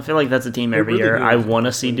 I feel like that's a team every really year is. I want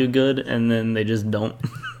to see do good, and then they just don't.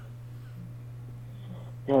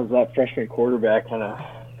 That freshman quarterback kind of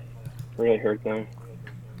really hurt them.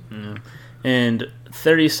 Yeah. And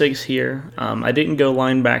 36 here. I didn't go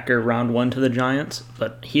linebacker round 1 to the Giants,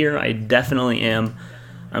 but here I definitely am.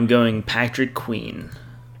 I'm going Patrick Queen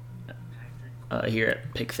here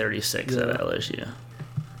at pick 36 at LSU.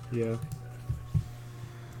 Yeah.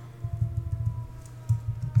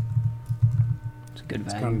 It's a good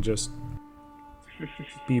It's value. kind of just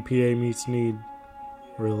BPA meets need.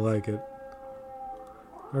 Really like it.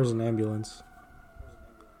 There's an ambulance.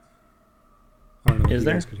 I don't know Is if you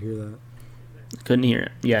there? guys could hear that. Couldn't hear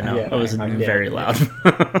it. Yeah, no, Yeah, it was I'm very down. loud.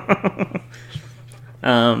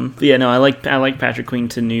 But yeah, no, I like Patrick Queen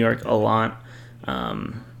to New York a lot. I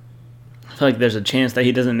feel like there's a chance that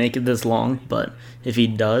he doesn't make it this long, but if he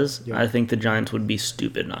does, Yeah. I think the Giants would be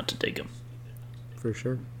stupid not to take him. For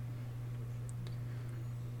sure.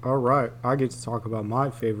 All right, I get to talk about my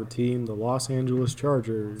favorite team, the Los Angeles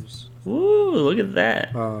Chargers, Ooh, look at that.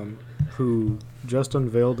 who just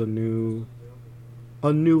unveiled a new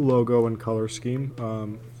logo and color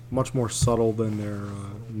scheme, much more subtle than their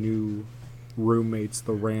new roommates,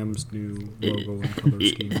 the Rams' new logo and color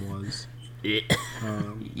scheme was. Yeah.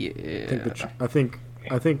 I think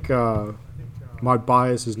my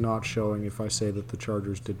bias is not showing if I say that the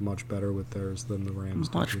Chargers did much better with theirs than the Rams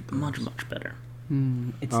did with theirs. Much better.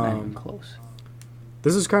 It's not even close.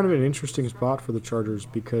 This is kind of an interesting spot for the Chargers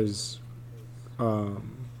because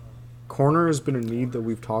corner has been a need that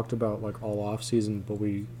we've talked about like all offseason, but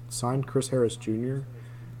we signed Chris Harris Jr.,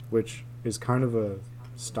 which is kind of a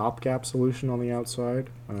stopgap solution on the outside.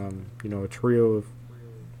 A trio of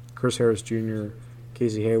Chris Harris Jr.,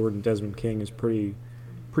 Casey Hayward, and Desmond King is pretty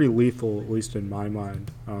lethal, at least in my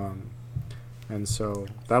mind. And so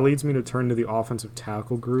that leads me to turn to the offensive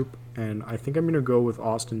tackle group, and I think I'm going to go with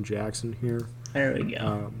Austin Jackson here. There we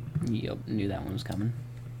go. Yep, knew that one was coming.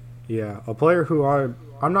 Yeah, a player who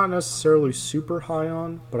I'm not necessarily super high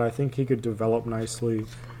on, but I think he could develop nicely.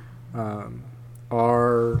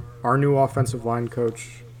 Our new offensive line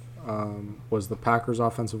coach was the Packers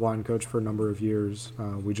offensive line coach for a number of years.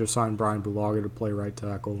 We just signed Brian Bulaga to play right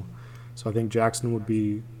tackle. So I think Jackson would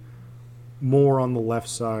be more on the left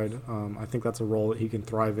side. I think that's a role that he can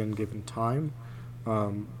thrive in given time.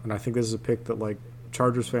 And I think this is a pick that, like,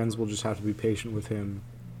 Chargers fans will just have to be patient with him.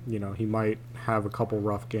 He might have a couple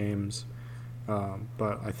rough games,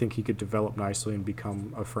 but I think he could develop nicely and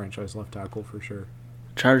become a franchise left tackle for sure.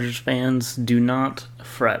 Chargers fans, do not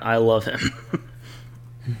fret. I love him.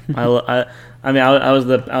 I was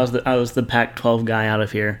the Pac-12 guy out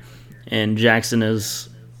of here, and Jackson was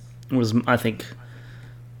I think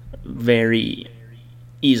very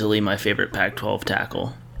easily my favorite Pac-12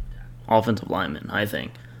 tackle, offensive lineman. I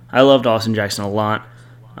think I loved Austin Jackson a lot,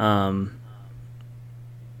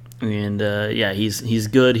 he's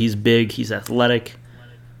good. He's big. He's athletic,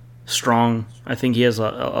 strong. I think he has a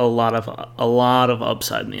lot of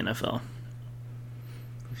upside in the NFL.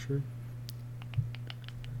 For sure.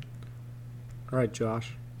 All right,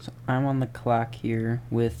 Josh. So I'm on the clock here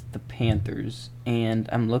with the Panthers, and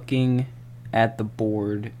I'm looking at the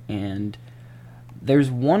board, and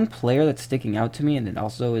there's one player that's sticking out to me, and it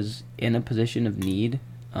also is in a position of need,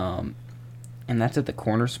 and that's at the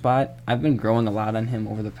corner spot. I've been growing a lot on him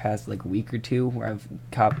over the past week or two, where I've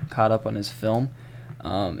caught up on his film,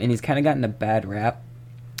 and he's kind of gotten a bad rap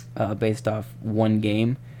based off one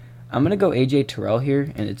game. I'm going to go A.J. Terrell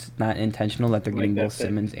here, and it's not intentional that they're getting both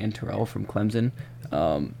Simmons and Terrell from Clemson.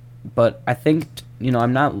 But I think,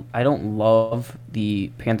 I don't love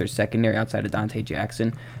the Panthers secondary outside of Dante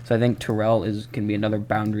Jackson. So I think Terrell can be another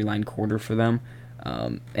boundary line quarter for them.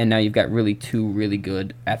 And now you've got two really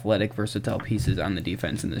good athletic, versatile pieces on the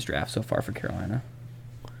defense in this draft so far for Carolina.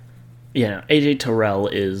 Yeah, A.J. Terrell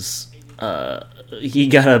is he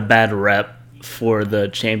got a bad rep for the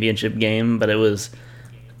championship game, but it was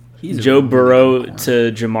Joe Burrow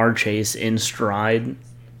to Jamar Chase in stride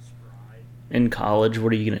in college.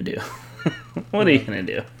 What are you going to do? What are you going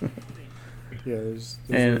to do? Yeah, there's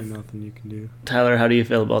really nothing you can do. Tyler, how do you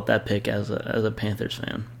feel about that pick as a Panthers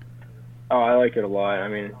fan? Oh, I like it a lot. I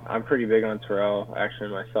mean, I'm pretty big on Terrell, actually,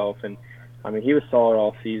 myself. And, he was solid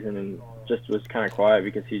all season and just was kind of quiet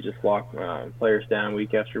because he just locked players down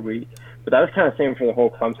week after week. But that was kind of the same for the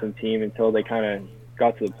whole Clemson team until they kind of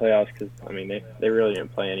got to the playoffs because, they really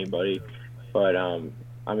didn't play anybody. But,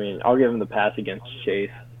 I'll give him the pass against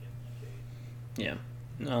Chase. Yeah.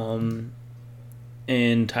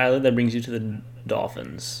 And Tyler, that brings you to the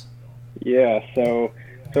Dolphins. Yeah, so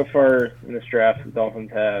far in this draft, the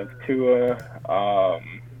Dolphins have Tua,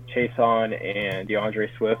 Chason, and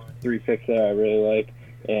DeAndre Swift, 3 picks that I really like.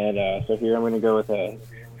 And so here I'm going to go with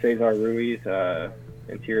Cesar Ruiz,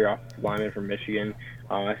 interior offensive lineman from Michigan.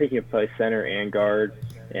 I think he can play center and guard.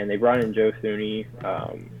 And they brought in Joe Thuney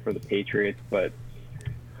for the Patriots, but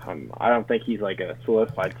I don't think he's like a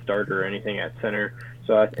solidified starter or anything at center.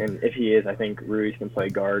 So, and if he is, I think Ruiz can play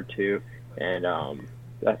guard too. And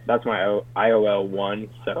that's my IOL 1.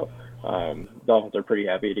 So Dolphins are pretty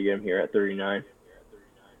happy to get him here at 39.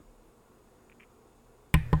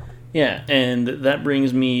 Yeah, and that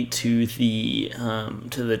brings me to the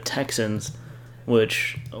Texans,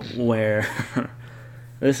 where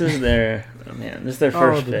this is their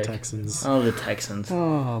first pick. Texans. Oh, the Texans.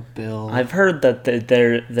 Oh, Bill. I've heard that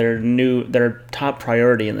their top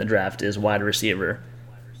priority in the draft is wide receiver.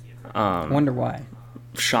 Wonder why.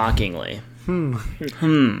 Shockingly. So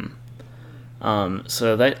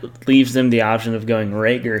that leaves them the option of going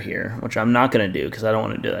Rager here, which I'm not going to do because I don't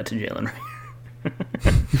want to do that to Jalen Rager.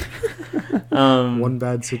 One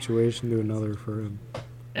bad situation to another for him.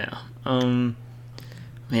 Yeah. Man,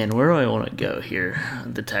 where do I want to go here?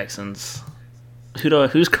 The Texans.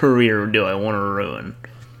 Whose career do I want to ruin?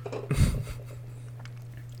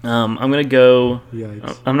 I'm gonna go.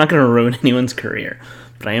 Yikes. I'm not gonna ruin anyone's career,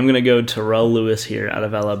 but I am gonna go Terrell Lewis here out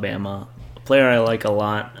of Alabama. A player I like a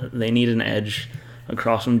lot. They need an edge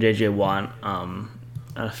across from J.J. Watt.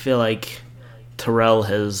 I feel like Terrell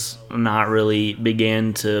has not really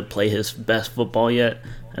began to play his best football yet,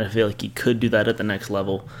 and I feel like he could do that at the next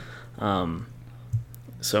level.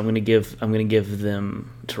 So I'm gonna give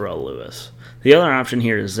them Terrell Lewis. The other option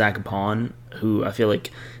here is Zach Bond. who I feel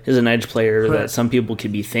like is an edge player that some people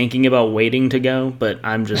could be thinking about waiting to go, but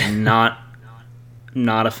I'm just not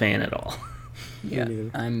a fan at all. Yeah,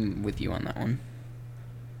 I'm with you on that one.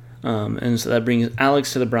 And so that brings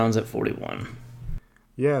Alex to the Browns at 41.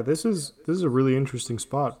 Yeah, this is a really interesting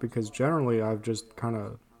spot because generally I've just kind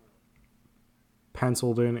of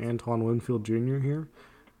penciled in Antoine Winfield Jr. here.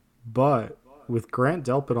 But with Grant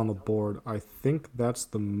Delpit on the board, I think that's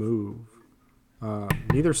the move.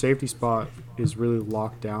 Neither safety spot is really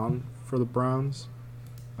locked down for the Browns.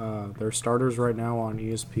 Their starters right now on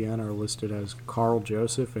ESPN are listed as Carl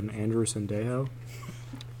Joseph and Andrew Sendejo,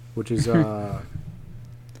 which is not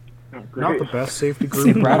the best safety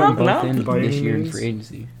group. They brought them both Not in by this any year in means. free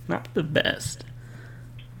agency. Not the best.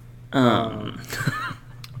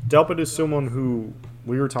 Delpit is someone who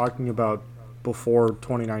we were talking about before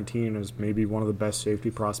 2019 as maybe one of the best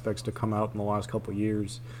safety prospects to come out in the last couple of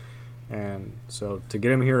years. And so to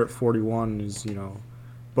get him here at 41 is,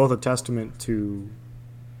 both a testament to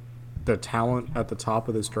the talent at the top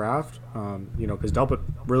of this draft, because Delpit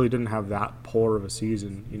really didn't have that poor of a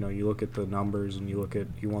season. You look at the numbers and you look at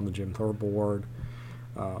he won the Jim Thorpe Award.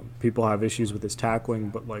 People have issues with his tackling,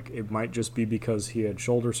 but it might just be because he had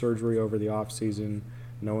shoulder surgery over the offseason.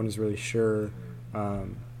 No one is really sure.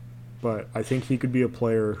 But I think he could be a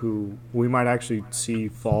player who we might actually see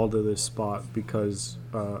fall to this spot because,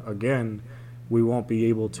 again, we won't be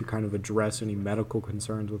able to kind of address any medical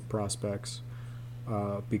concerns with prospects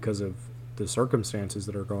because of the circumstances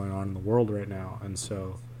that are going on in the world right now. And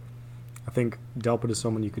so I think Delpit is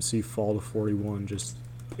someone you could see fall to 41 just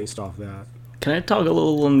based off that. Can I talk a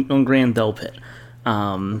little on Grant Delpit?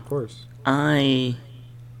 Of course. I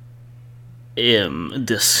am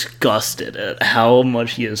disgusted at how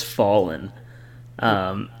much he has fallen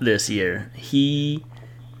this year. He's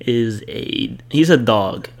a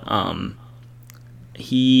dog.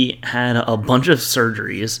 He had a bunch of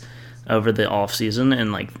surgeries over the off season,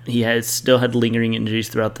 and he still had lingering injuries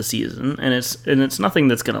throughout the season, and it's nothing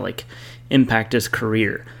that's gonna impact his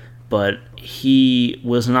career. But he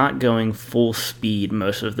was not going full speed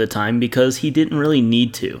most of the time because he didn't really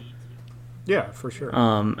need to. Yeah, for sure.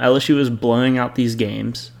 LSU was blowing out these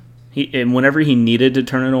games. And whenever he needed to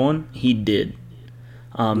turn it on, he did.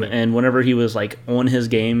 And whenever he was on his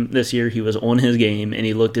game this year, he was on his game, and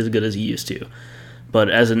he looked as good as he used to. But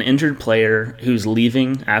as an injured player who's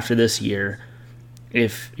leaving after this year,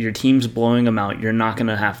 if your team's blowing him out, you're not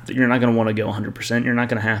gonna want to go 100%. You're not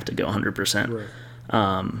gonna have to go 100%. Right.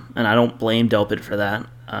 And I don't blame Delpit for that.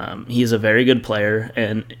 He's a very good player,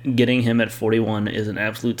 and getting him at 41 is an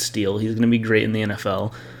absolute steal. He's going to be great in the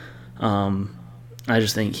NFL. I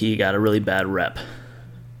just think he got a really bad rep.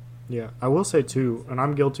 Yeah, I will say too, and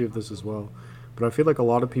I'm guilty of this as well, but I feel like a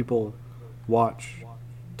lot of people watch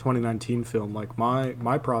 2019 film.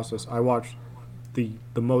 My process, I watch the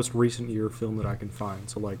most recent year film that I can find.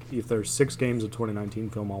 So if there's 6 games of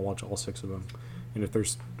 2019 film, I'll watch all 6 of them. And if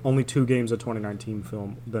there's only 2 games of 2019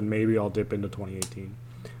 film, then maybe I'll dip into 2018.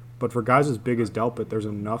 But for guys as big as Delpit, there's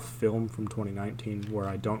enough film from 2019 where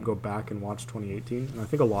I don't go back and watch 2018. And I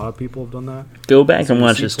think a lot of people have done that. Go back So and you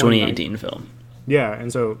watch see his 2018 film. Yeah,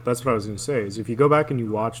 and so that's what I was going to say, is if you go back and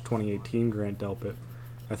you watch 2018 Grant Delpit,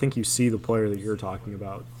 I think you see the player that you're talking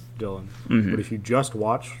about, Dylan. Mm-hmm. But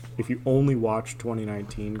if you only watch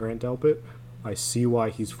 2019 Grant Delpit, I see why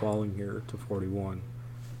he's falling here to 41.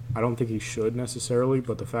 I don't think he should necessarily,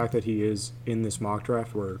 but the fact that he is in this mock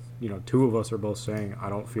draft where, 2 of us are both saying I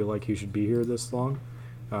don't feel like he should be here this long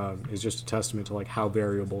is just a testament to how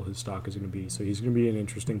variable his stock is going to be. So he's going to be an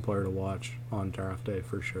interesting player to watch on draft day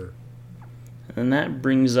for sure. And that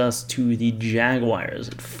brings us to the Jaguars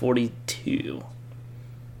at 42.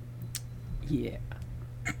 Yeah.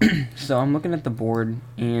 So I'm looking at the board,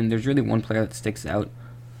 and there's really one player that sticks out.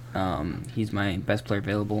 He's my best player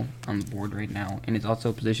available on the board right now, and it's also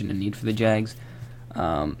a position in need for the Jags.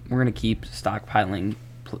 We're going to keep stockpiling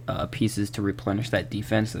pieces to replenish that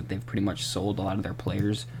defense that they've pretty much sold a lot of their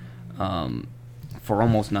players for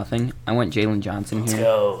almost nothing. I went Jalen Johnson here.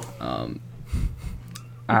 Go.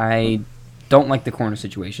 I don't like the corner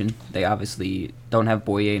situation. They obviously don't have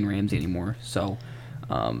Boye and Ramsey anymore, so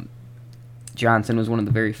Johnson was one of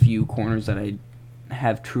the very few corners that I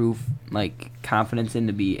have true confidence in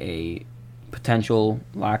to be a potential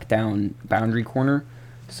lockdown boundary corner.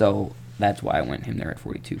 So that's why I went him there at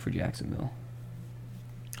 42 for Jacksonville.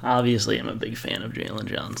 Obviously, I'm a big fan of Jalen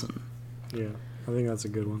Johnson. Yeah, I think that's a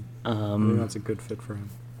good one. I think that's a good fit for him.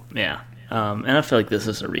 Yeah. And I feel like this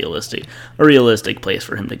is a realistic place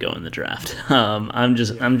for him to go in the draft. I'm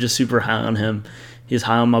just super high on him. He's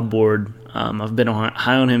high on my board. I've been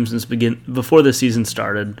high on him since before the season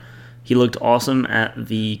started. He looked awesome at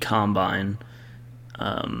the combine.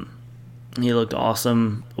 He looked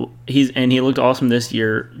awesome. He looked awesome this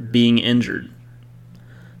year being injured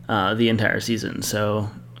the entire season. So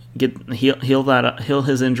heal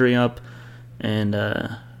his injury up, and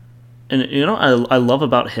I love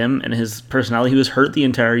about him and his personality. He was hurt the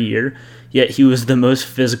entire year, yet he was the most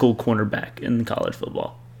physical cornerback in college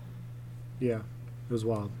football. Yeah, it was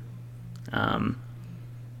wild.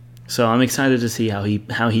 So I'm excited to see how he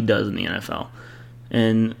does in the NFL.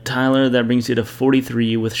 And Tyler, that brings you to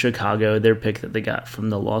 43 with Chicago, their pick that they got from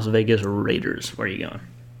the Las Vegas Raiders. Where are you going?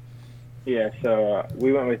 Yeah, so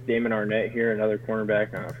we went with Damon Arnett here, another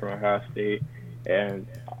cornerback from Ohio State. And,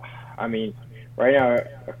 I mean, right now,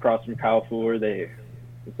 across from Kyle Fuller, it's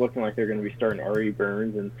looking like they're going to be starting Ari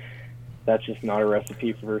Burns, and that's just not a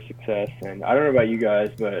recipe for success. And I don't know about you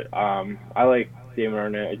guys, but I like Damon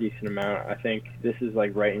Arnett a decent amount. I think this is,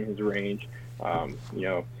 like, right in his range.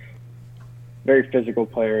 Very physical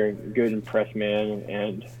player, good and press man,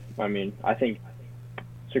 and I mean, I think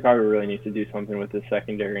Chicago really needs to do something with the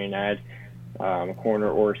secondary and add a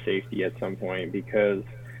corner or safety at some point, because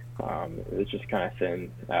it's just kind of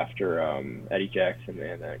thin after Eddie Jackson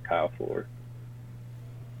and Kyle Fuller.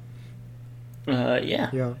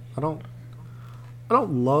 Yeah. Yeah, I don't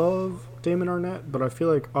love Damon Arnett, but I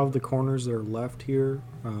feel like of the corners that are left here,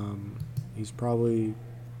 he's probably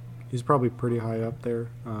pretty high up there.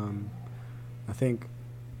 I think,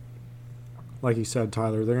 like you said,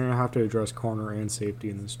 Tyler, they're going to have to address corner and safety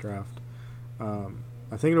in this draft. I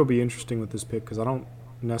think it'll be interesting with this pick because I don't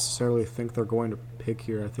necessarily think they're going to pick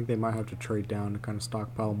here. I think they might have to trade down to kind of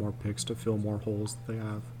stockpile more picks to fill more holes that they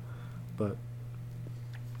have. But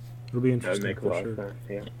it'll be interesting for sure. Sense,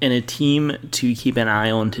 yeah. And a team to keep an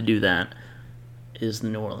eye on to do that is the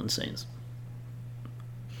New Orleans Saints.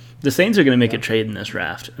 The Saints are going to make a trade in this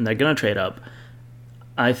draft, and they're going to trade up.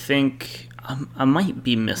 I think I might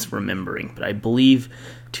be misremembering, but I believe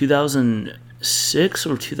 2006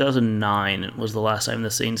 or 2009 was the last time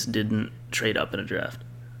the Saints didn't trade up in a draft.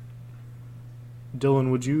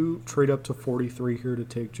 Dylan, would you trade up to 43 here to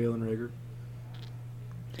take Jalen Reagor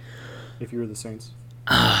if you were the Saints?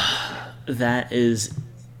 That is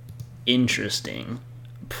interesting.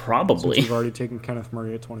 Probably. Since you've already taken Kenneth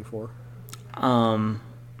Murray at 24.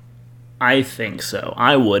 I think so.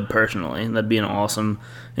 I would personally. That'd be an awesome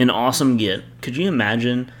get. Could you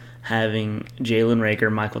imagine having Jalen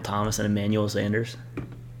Reagor, Michael Thomas, and Emmanuel Sanders?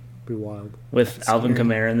 Be wild. With That's Alvin scary.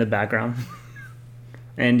 Kamara in the background.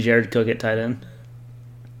 And Jared Cook at tight end.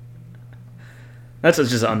 That's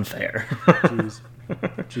just unfair.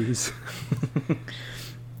 Jeez.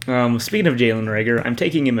 Speaking of Jalen Reagor, I'm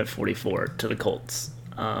taking him at 44 to the Colts.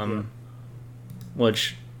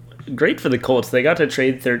 Which, great for the Colts. They got to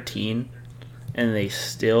trade 13, and they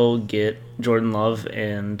still get Jordan Love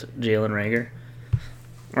and Jalen Reagor.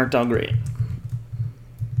 Aren't all great.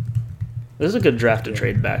 This is a good draft to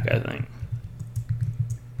trade back, I think.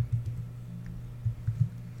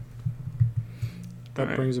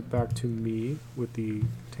 That brings it back to me with the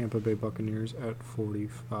Tampa Bay Buccaneers at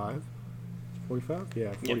 45. 45?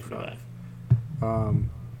 Yeah, 45.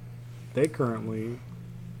 They currently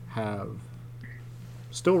have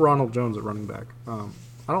still Ronald Jones at running back. I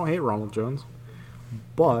don't hate Ronald Jones,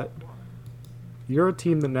 but you're a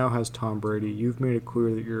team that now has Tom Brady. You've made it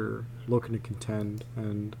clear that you're looking to contend,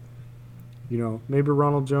 and maybe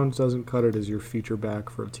Ronald Jones doesn't cut it as your feature back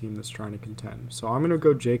for a team that's trying to contend. So I'm going to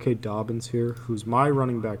go J.K. Dobbins here, who's my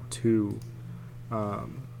running back too.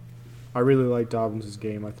 I really like Dobbins'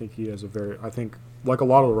 game. I think he has like a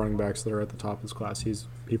lot of the running backs that are at the top of this class, he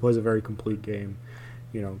plays a very complete game.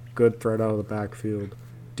 Good threat out of the backfield,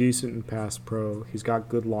 decent in pass pro. He's got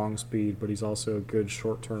good long speed, but he's also a good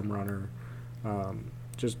short-term runner.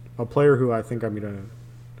 Just a player who I think I'm going to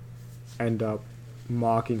end up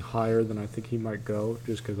mocking higher than I think he might go,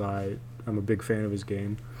 just because I'm a big fan of his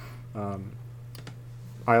game.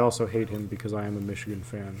 I also hate him because I am a Michigan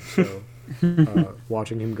fan, so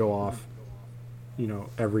watching him go off,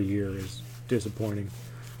 every year is disappointing.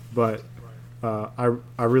 But I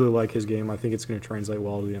really like his game. I think it's going to translate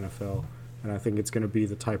well to the NFL, and I think it's going to be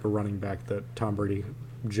the type of running back that Tom Brady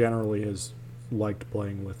generally has liked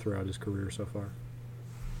playing with throughout his career so far.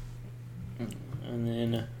 And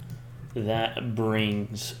then that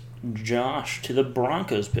brings Josh to the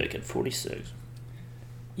Broncos pick at 46.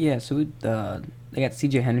 Yeah, so they got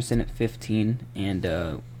C.J. Henderson at 15,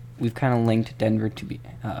 and we've kind of linked Denver to be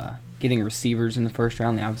getting receivers in the first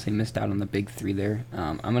round. They obviously missed out on the big three there.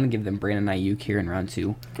 I'm going to give them Brandon Ayuk here in round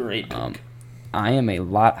 2. Great pick. I am a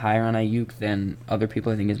lot higher on Ayuk than other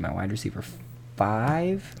people. I think he's my wide receiver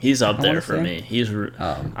 5. He's up I there wanna for say. me.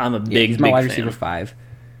 I'm a big, he's my big wide fan. receiver 5.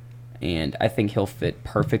 and I think he'll fit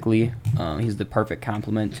perfectly. He's the perfect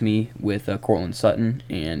complement to me with Cortland Sutton,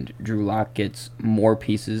 and Drew Lock gets more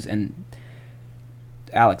pieces. And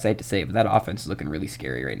Alex, I hate to say it, but that offense is looking really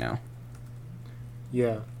scary right now.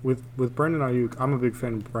 Yeah, with Brandon Ayuk, I'm a big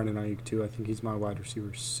fan of Brandon Ayuk too. I think he's my wide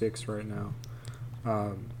receiver 6 right now.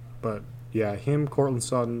 But yeah, him, Cortland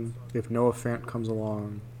Sutton. If Noah Fant comes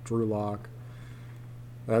along, Drew Lock.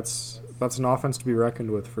 That's an offense to be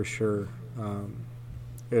reckoned with for sure.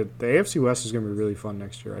 The AFC West is going to be really fun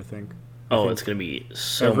next year, I think. It's going to be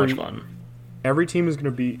so much fun. Every team is going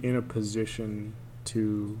to be in a position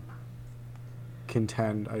to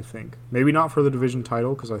contend, I think. Maybe not for the division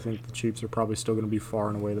title, because I think the Chiefs are probably still going to be far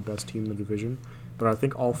and away the best team in the division. But I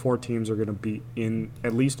think all 4 teams are going to be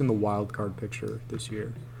at least in the wild card picture this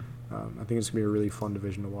year. I think it's going to be a really fun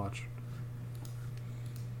division to watch.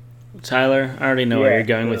 Tyler, I already know where you're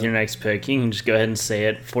going with your next pick. You can just go ahead and say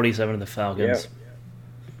it. 47 of the Falcons.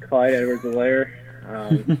 Clyde Edwards-Helaire,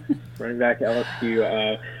 running back to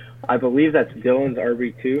LSU. I believe that's Dylan's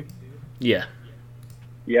RB2. Yeah.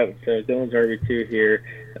 Yep, so Dylan's RB2 here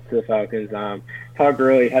to the Falcons. Todd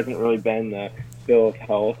Gurley hasn't really been the bill of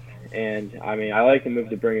health, and I mean, I like the move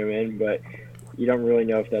to bring him in, but you don't really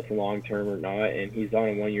know if that's long-term or not, and he's on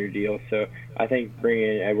a 1-year deal, so I think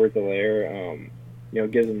bringing in Edwards-Helaire,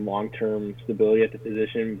 gives him long-term stability at the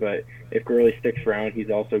position, but if Gurley sticks around, he's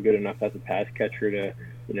also good enough as a pass catcher to,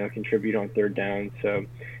 contribute on third down, so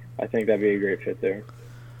I think that'd be a great fit there.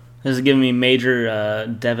 This is giving me major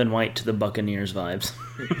Devin White to the Buccaneers vibes.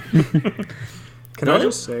 Can I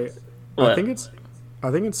just say, what? I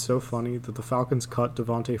think it's so funny that the Falcons cut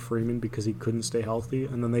Devontae Freeman because he couldn't stay healthy,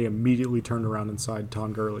 and then they immediately turned around and signed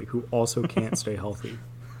Todd Gurley, who also can't stay healthy,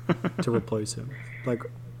 to replace him. Like,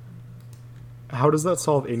 how does that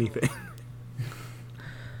solve anything?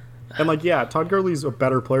 And, yeah, Todd Gurley's a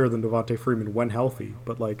better player than Devontae Freeman when healthy,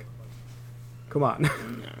 but, come on.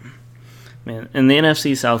 Man, and the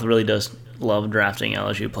NFC South really does love drafting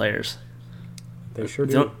LSU players. They sure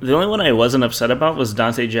do. The only one I wasn't upset about was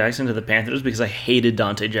Dante Jackson to the Panthers because I hated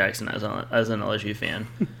Dante Jackson as an LSU fan.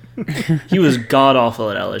 He was god-awful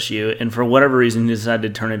at LSU, and for whatever reason, he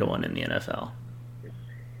decided to turn into one in the NFL.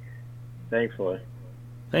 Thankfully.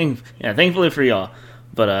 Thankfully for y'all.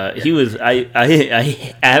 But he was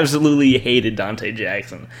I absolutely hated Dante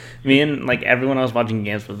Jackson. Me and everyone I was watching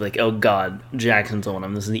games was like, oh god, Jackson's on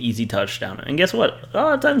him. This is an easy touchdown. And guess what? A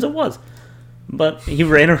lot of times it was. But he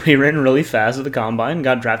ran really fast at the combine,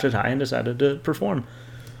 got drafted high, and decided to perform.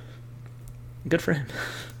 Good for him.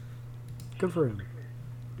 Good for him.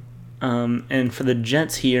 And for the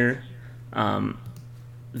Jets here,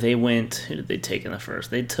 they went. Who did they take in the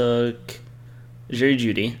first? They took Jerry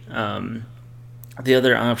Jeudy. The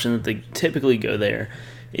other option that they typically go there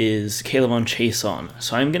is Kayvon Chason.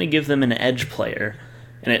 So I'm going to give them an edge player,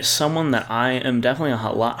 and it's someone that I am definitely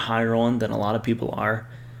a lot higher on than a lot of people are.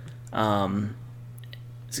 I'm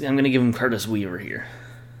going to give him Curtis Weaver here.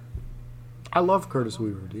 I love Curtis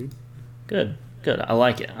Weaver, dude. Good. I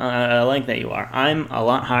like it. I like that you are. I'm a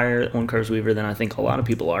lot higher on Curtis Weaver than I think a lot of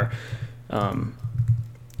people are.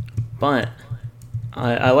 But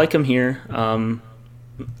I like him here.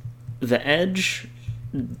 The edge,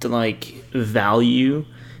 value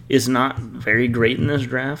is not very great in this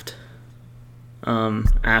draft.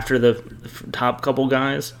 After the top couple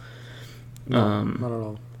guys, No, not at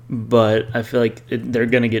all. but I feel like they're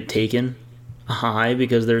gonna get taken high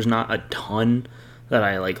because there's not a ton that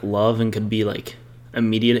I love and could be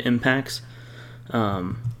immediate impacts.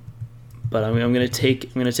 But I'm gonna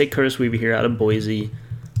take Curtis Weaver here out of Boise.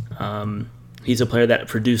 He's a player that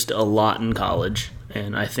produced a lot in college,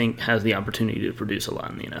 and I think has the opportunity to produce a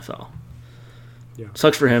lot in the NFL. Yeah.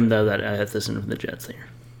 Sucks for him, though, that I have this in the Jets here.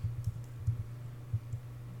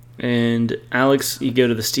 And Alex, you go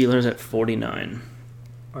to the Steelers at 49.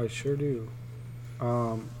 I sure do.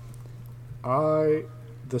 The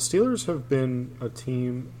Steelers have been a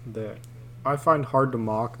team that I find hard to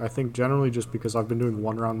mock. I think generally just because I've been doing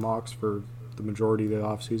one-round mocks for the majority of the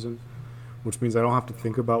offseason, which means I don't have to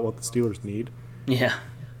think about what the Steelers need. Yeah.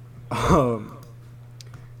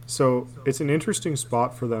 So it's an interesting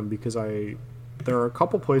spot for them because there are a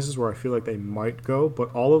couple places where I feel like they might go,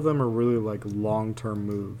 but all of them are really long-term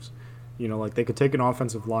moves. They could take an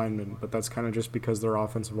offensive lineman, but that's kind of just because their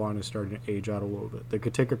offensive line is starting to age out a little bit. They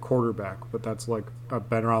could take a quarterback, but that's a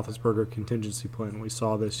Ben Roethlisberger contingency plan. We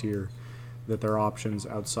saw this year that their options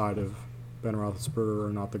outside of Ben Roethlisberger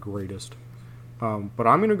are not the greatest. But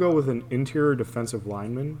I'm going to go with an interior defensive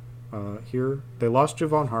lineman here. They lost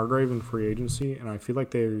Javon Hargrave in free agency, and I feel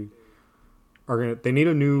like they need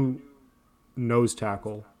a new nose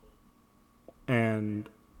tackle. And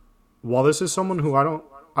while this is someone who I don't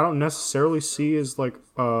don't necessarily see as like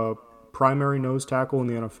a primary nose tackle in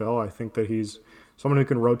the NFL. I think that he's someone who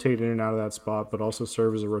can rotate in and out of that spot, but also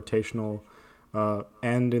serve as a rotational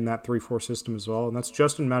end in that 3-4 system as well. And that's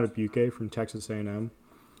Justin Madubuike from Texas A&M.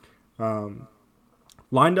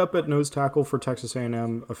 Lined up at nose tackle for Texas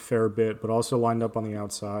A&M a fair bit, but also lined up on the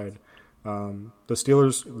outside. The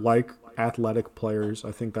Steelers like athletic players.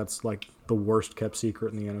 I think that's like the worst kept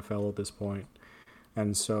secret in the NFL at this point.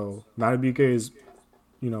 And so Madubuike is,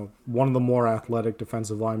 one of the more athletic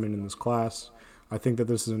defensive linemen in this class. I think that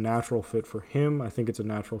this is a natural fit for him. I think it's a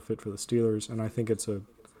natural fit for the Steelers, and I think it's a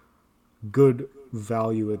good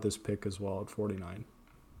value at this pick as well at 49.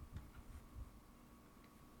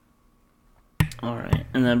 All right,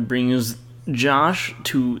 and that brings Josh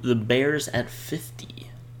to the Bears at 50.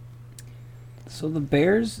 So the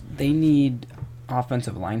Bears, they need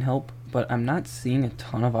offensive line help, but I'm not seeing a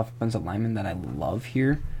ton of offensive linemen that I love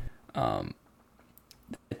here.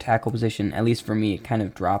 The tackle position, at least for me, it kind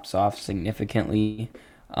of drops off significantly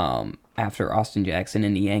after Austin Jackson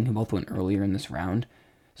and Niang, who both went earlier in this round.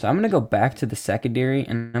 So I'm going to go back to the secondary,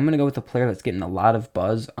 and I'm going to go with a player that's getting a lot of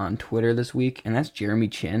buzz on Twitter this week, and that's Jeremy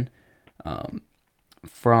Chin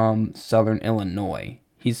from Southern Illinois.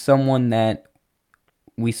 He's someone that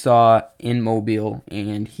we saw in Mobile,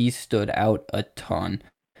 and he stood out a ton.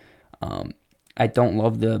 I don't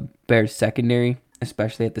love the Bears secondary,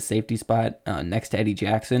 especially at the safety spot next to Eddie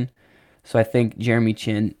Jackson. So I think Jeremy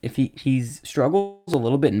Chin, if he struggles a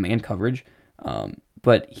little bit in man coverage,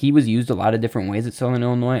 but he was used a lot of different ways at Southern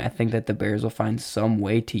Illinois. I think that the Bears will find some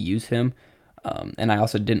way to use him. And I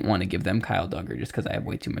also didn't want to give them Kyle Duggar just because I have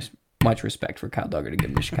way too much respect for Kyle Duggar to give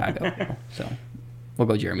him to Chicago. So we'll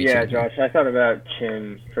go Jeremy Chin. Yeah, Josh, I thought about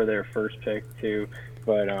Chin for their first pick too,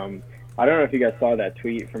 but I don't know if you guys saw that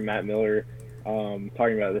tweet from Matt Miller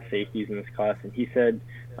talking about the safeties in this class, and he said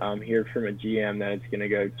here from a GM that it's going to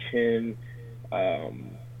go Chin,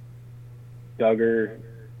 Duggar,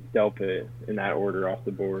 Delpit in that order off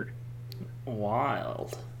the board.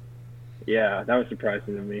 Wild. Yeah, that was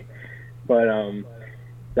surprising to me. But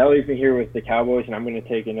that leaves me here with the Cowboys, and I'm going to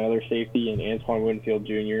take another safety in Antoine Winfield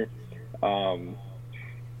Jr.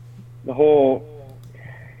 The whole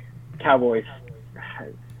Cowboys,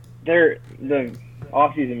 the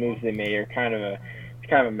offseason moves they made are kind of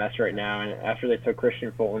a mess right now. And after they took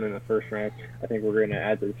Christian Fulton in the first round, I think we're going to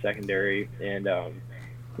add to the secondary. And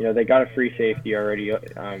they got a free safety already.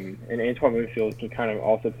 And Antoine Winfield can kind of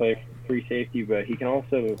also play free safety, but he can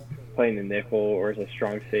also play in the nickel or as a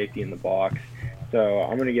strong safety in the box. So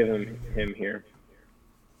I'm going to give him here.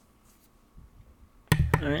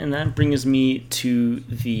 All right, and that brings me to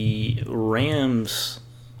the Rams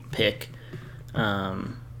pick.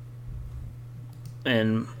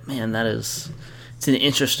 And man, it's an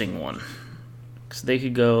interesting one because they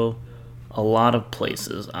could go a lot of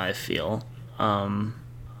places, I feel. I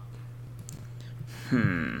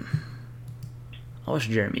wish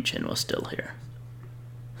Jeremy Chin was still here.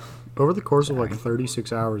 Over the course of like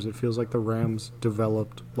 36 hours, it feels like the Rams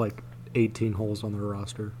developed like 18 holes on their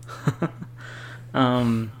roster.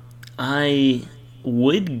 I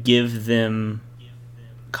would give them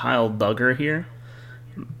Kyle Duggar here,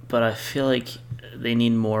 but I feel like they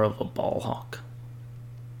need more of a ball hawk.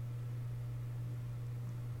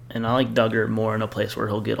 And I like Duggar more in a place where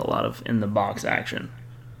he'll get a lot of in the box action.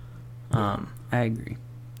 I agree.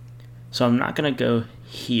 So I'm not gonna go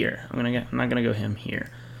here. I'm not gonna go him here.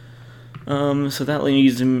 So that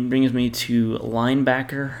brings me to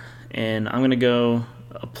linebacker, and I'm gonna go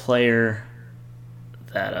a player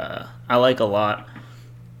that I like a lot.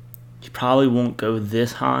 He probably won't go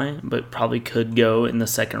this high, but probably could go in the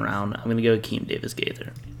second round. I'm gonna go Akeem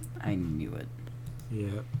Davis-Gaither. I knew it.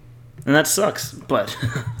 Yeah. And that sucks, but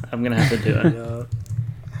I'm gonna have to do it. Yeah.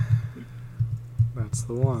 That's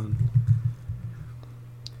the one.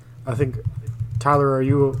 I think, Tyler, are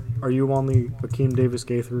you on the Akeem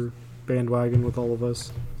Davis-Gaither bandwagon with all of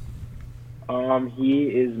us? He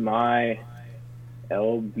is my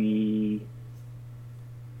LB.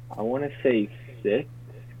 I want to say 6.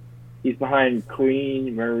 He's behind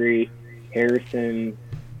Queen, Murray, Harrison,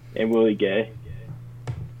 and Willie Gay.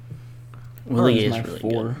 Willie Gay is my really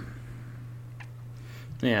 4. good.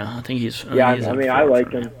 Yeah, I think he's. Yeah, he's I a mean, 4 I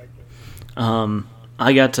like for me. him.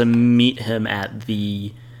 I got to meet him at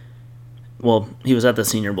he was at the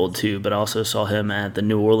Senior Bowl too, but I also saw him at the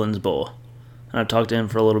New Orleans Bowl. And I talked to him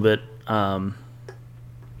for a little bit.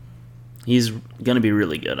 He's gonna be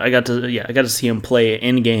really good. I got to see him play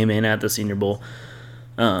in game and at the Senior Bowl.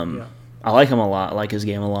 I like him a lot. I like his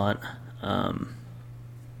game a lot. I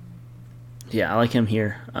like him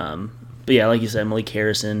here. But yeah, like you said, Malik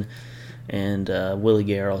Harrison and Willie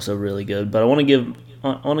Gay are also really good. But I want to give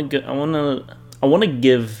want to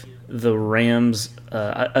give the Rams.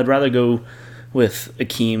 I'd rather go with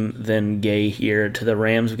Akeem than Gay here to the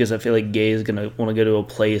Rams because I feel like Gay is gonna want to go to a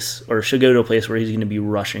place or should go to a place where he's going to be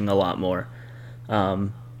rushing a lot more.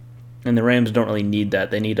 And the Rams don't really need that.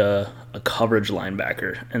 They need a coverage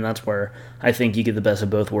linebacker, and that's where I think you get the best of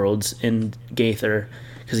both worlds in Gaither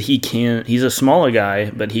because he's a smaller guy,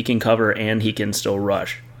 but he can cover and he can still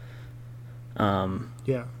rush.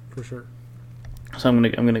 Yeah, for sure. So I'm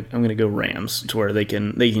gonna go Rams to where they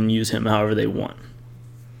can use him however they want.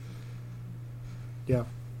 Yeah,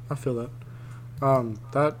 I feel that.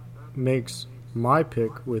 That makes my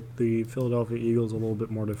pick with the Philadelphia Eagles a little bit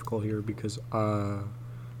more difficult here because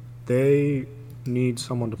they need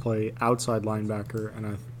someone to play outside linebacker,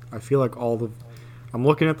 and I feel like I'm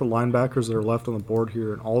looking at the linebackers that are left on the board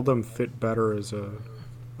here, and all of them fit better as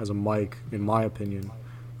a Mike, in my opinion.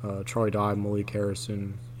 Troy Dye, Malik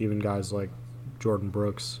Harrison, even guys like Jordan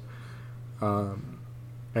Brooks,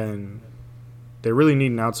 and they really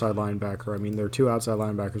need an outside linebacker. I mean, their two outside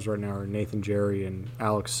linebackers right now are Nathan Jerry and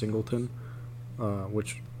Alex Singleton,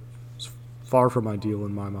 which is far from ideal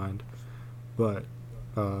in my mind. But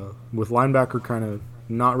with linebacker kind of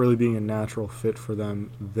not really being a natural fit for them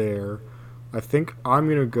there, I think I'm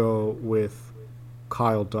going to go with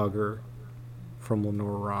Kyle Duggar from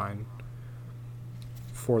Lenore-Rhine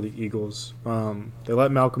for the Eagles. They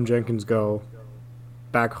let Malcolm Jenkins go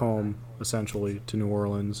back home, essentially, to New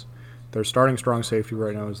Orleans. Their starting strong safety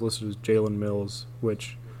right now is listed as Jalen Mills,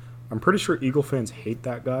 which I'm pretty sure Eagle fans hate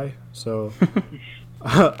that guy. So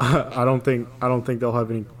I don't think they'll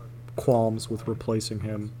have any qualms with replacing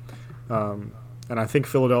him. And I think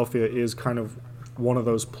Philadelphia is kind of one of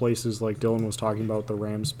those places, like Dylan was talking about the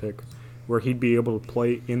Rams pick, where he'd be able to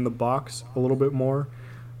play in the box a little bit more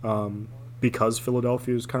because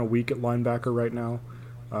Philadelphia is kind of weak at linebacker right now.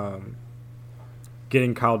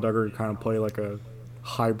 Getting Kyle Duggar to kind of play like a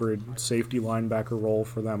hybrid safety linebacker role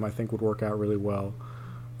for them, I think would work out really well.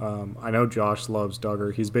 I know Josh loves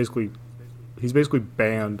Duggar. He's basically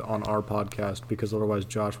banned on our podcast because otherwise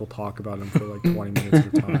Josh will talk about him for like 20 minutes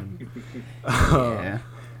at a time. Yeah.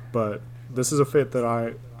 But this is a fit that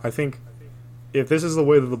I think if this is the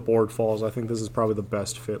way that the board falls, I think this is probably the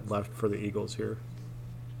best fit left for the Eagles here.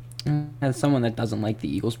 As someone that doesn't like the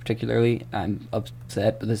Eagles particularly, I'm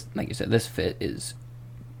upset, but this, like you said, this fit is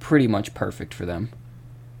pretty much perfect for them.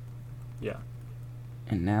 Yeah.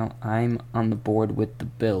 And now I'm on the board with the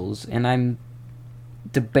Bills, and I'm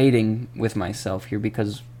debating with myself here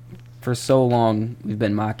because for so long we've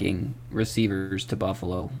been mocking receivers to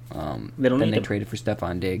Buffalo. They traded for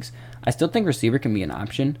Stephon Diggs. I still think receiver can be an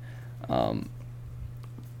option. And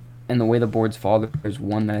the way the boards fall, there's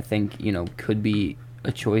one that I think could be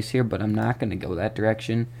a choice here, but I'm not going to go that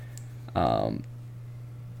direction. I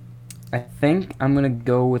think I'm going to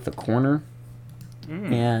go with a corner,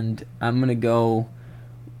 and I'm going to go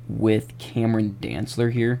with Cameron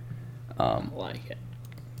Dantzler here. Like it.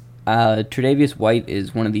 Tre'Davious White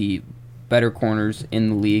is one of the better corners in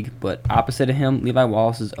the league, but opposite of him, Levi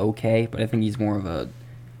Wallace is okay, but I think he's more of a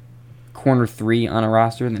corner 3 on a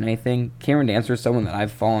roster than anything. Cameron Dantzler is someone that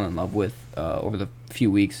I've fallen in love with over the few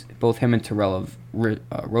weeks. Both him and Terrell have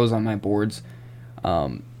rose on my boards.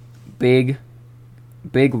 Big,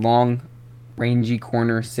 long, rangy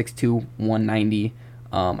corner, 6'2", 190.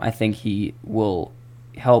 I think he will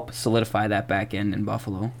help solidify that back end in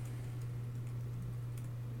Buffalo.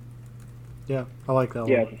 Yeah, I like that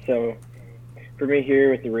Yeah, one. so for me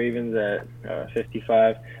here with the Ravens at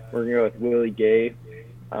 55, we're going to go with Willie Gay.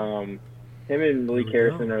 Him and Malik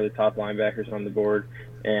Harrison are the top linebackers on the board,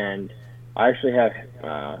 and I actually have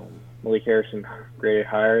Malik Harrison graded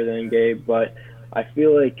higher than Gay, but I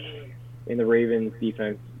feel like in the Ravens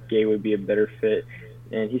defense, Gay would be a better fit,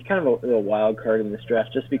 and he's kind of a wild card in this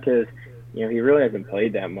draft just because he really hasn't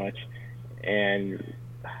played that much, and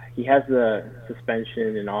he has the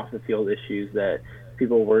suspension and off-the-field issues that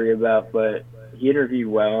people worry about, but he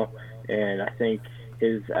interviewed well, and I think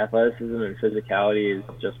his athleticism and physicality is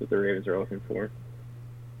just what the Ravens are looking for.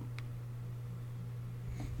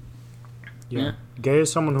 Yeah. Gay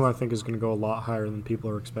is someone who I think is going to go a lot higher than people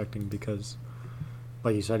are expecting because,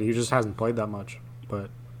 like you said, he just hasn't played that much, but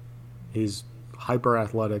he's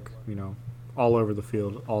hyper-athletic, all over the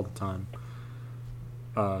field all the time.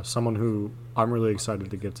 Someone who I'm really excited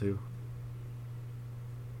to get to.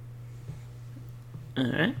 All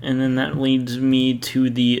right, and then that leads me to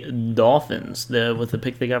the Dolphins, with the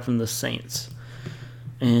pick they got from the Saints.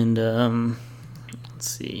 And let's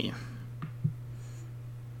see.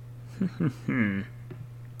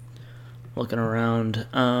 Looking around,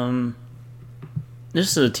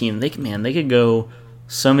 this is a team. They could go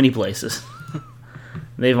so many places.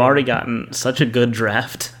 They've already gotten such a good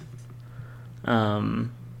draft.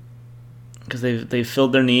 Because they've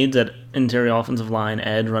filled their needs at interior offensive line,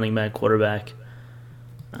 edge, running back, quarterback.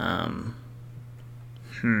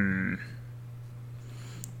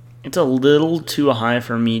 It's a little too high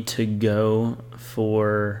for me to go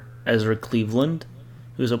for Ezra Cleveland,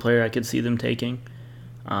 who's a player I could see them taking.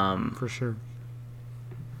 For sure.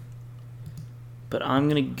 But I'm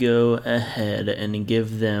going to go ahead and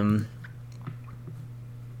give them...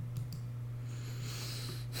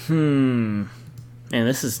 Man,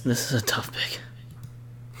 this is a tough pick.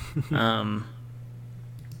 I'm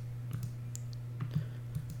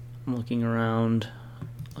looking around.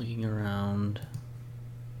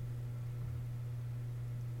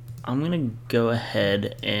 I'm going to go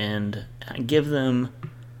ahead and give them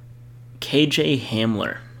KJ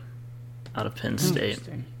Hamler out of Penn State.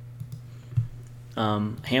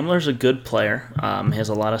 Hamler's a good player. He has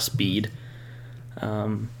a lot of speed.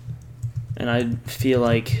 And I feel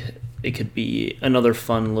like it could be another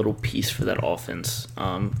fun little piece for that offense.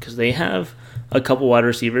 Because they have a couple wide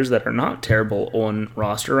receivers that are not terrible on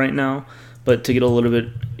roster right now, but to get a little bit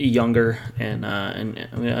younger I'm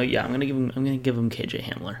gonna give him KJ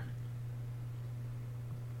Hamler.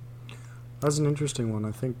 That's an interesting one,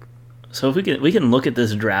 I think. So if we can look at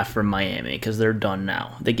this draft for Miami because they're done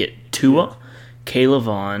now. They get Tua, Kayla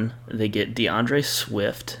Vaughn, they get DeAndre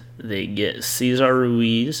Swift, they get Cesar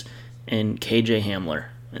Ruiz, and KJ Hamler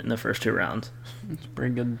in the first 2 rounds. It's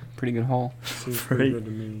pretty good haul. Seems pretty good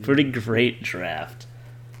to me. Pretty great draft.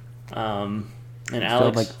 And Still Alex,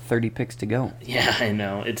 have like 30 picks to go. yeah, I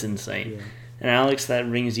know, it's insane. Yeah. And Alex, that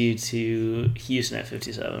brings you to Houston at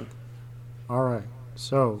 57. All right.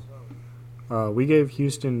 So, we gave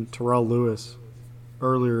Houston Terrell Lewis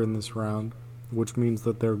earlier in this round, which means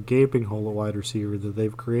that their gaping hole at wide receiver that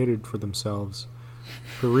they've created for themselves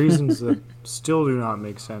for reasons that still do not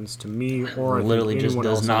make sense to me or I Literally think just anyone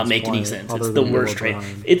does else not on this make any planet sense. other It's the than worst Bill trade.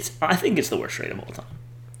 O'Brien. I think it's the worst trade of all time.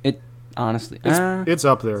 It honestly, It's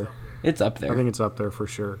up there. it's up there. I think it's up there for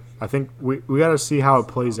sure. I think we got to see how it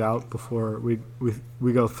plays out before we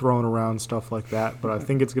go throwing around stuff like that. But I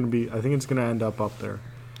think it's gonna end up there.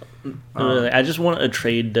 Really, I just want a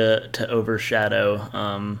trade to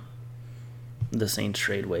overshadow the Saints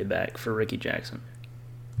trade way back for Ricky Jackson.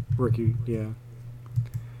 Ricky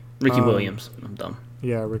Williams. I'm dumb.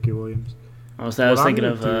 Yeah, Ricky Williams. I was What I'm thinking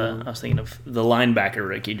gonna of do- I was thinking of the linebacker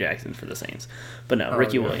Ricky Jackson for the Saints, but no, Oh,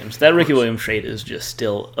 Ricky yeah, Williams. That of Ricky course. Williams trade is just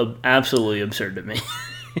still absolutely absurd to me.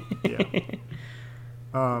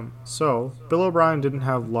 Yeah. So Bill O'Brien didn't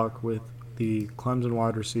have luck with the Clemson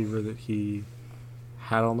wide receiver that he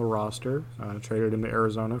had on the roster. Traded him to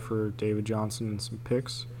Arizona for David Johnson and some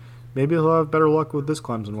picks. Maybe he'll have better luck with this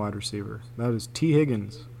Clemson wide receiver. That is T.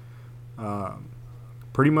 Higgins.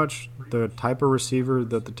 Pretty much the type of receiver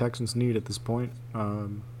that the Texans need at this point.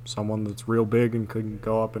 Someone that's real big and could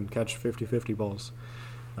go up and catch 50-50 balls.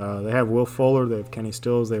 They have Will Fuller, they have Kenny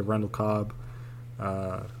Stills, they have Randall Cobb.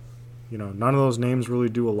 None of those names really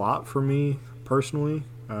do a lot for me personally.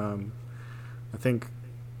 I think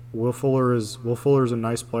Will Fuller is a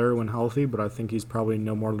nice player when healthy, but I think he's probably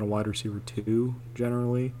no more than a wide receiver 2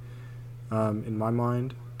 generally, in my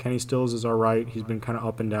mind. Kenny Stills is all right. He's been kind of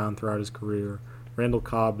up and down throughout his career. Randall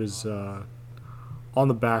Cobb is on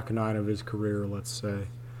the back 9 of his career, let's say,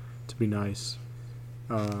 to be nice.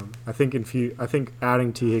 I think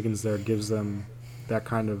adding T. Higgins there gives them that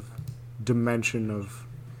kind of dimension of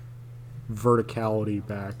verticality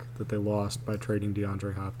back that they lost by trading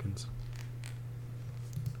DeAndre Hopkins.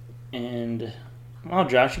 And wow,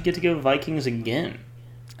 Josh, you get to go Vikings again.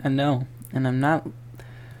 I know, and I'm not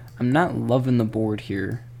loving the board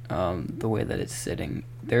here, the way that it's sitting.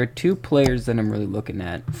 There are 2 players that I'm really looking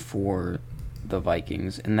at for the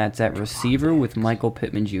Vikings, and that's at receiver with Michael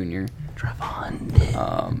Pittman Jr.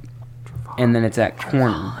 And then it's at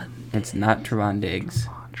corner. It's not Trevon Diggs.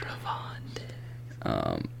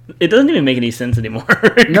 It doesn't even make any sense anymore.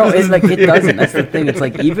 No, it's like it doesn't. That's the thing. It's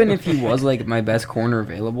like even if he was like my best corner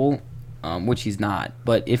available, which he's not,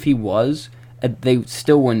 but if he was, they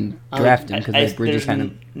still wouldn't draft him because they were just kind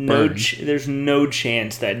of there's no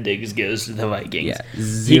chance that Diggs goes to the Vikings. Yeah,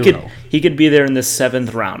 0. He could be there in the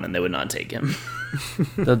 7th round and they would not take him.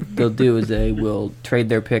 They'll do is they will trade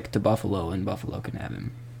their pick to Buffalo and Buffalo can have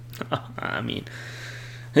him. I mean,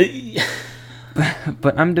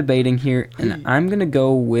 But I'm debating here, and I'm going to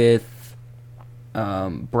go with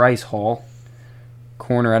Bryce Hall,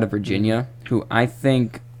 corner out of Virginia, who I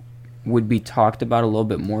think would be talked about a little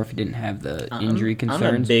bit more if he didn't have the injury concerns.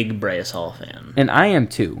 I'm a big Bryce Hall fan. And I am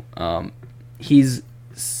too. He's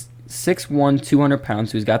 6'1", 200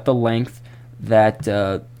 pounds, so he's got the length,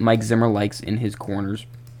 that Mike Zimmer likes in his corners.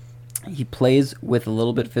 He plays with a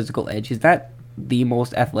little bit physical edge. He's not the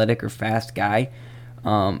most athletic or fast guy,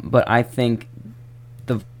 but I think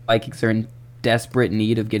the Vikings are in desperate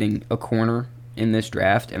need of getting a corner in this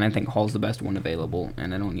draft, and I think Hall's the best one available,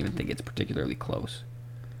 and I don't even think it's particularly close.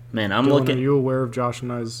 Man, I'm Dylan, looking. are you aware of Josh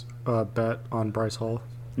and I's bet on Bryce Hall?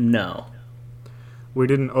 No. We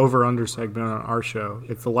did an over-under segment on our show.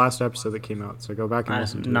 It's the last episode that came out, so go back and I've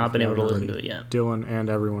listen to it. not if been you able to haven't listen to already. it yet. Dylan and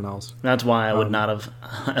everyone else. That's why I would not have.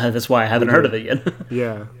 That's why I haven't heard of it yet.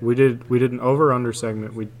 Yeah, we did an over-under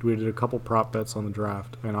segment. We did a couple prop bets on the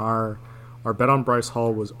draft, and our bet on Bryce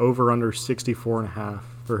Hall was over-under 64.5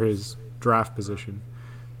 for his draft position.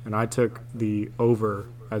 And I took the over,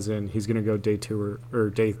 as in he's going to go day 2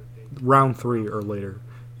 or round 3 or later.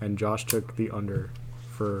 And Josh took the under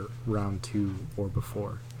for round 2 or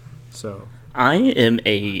before. So I am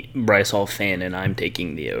a Bryce Hall fan, and I'm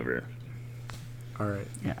taking the over. all right.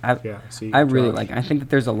 Yeah, See, I really Josh, like. I think that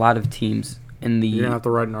there's a lot of teams in the. You're gonna have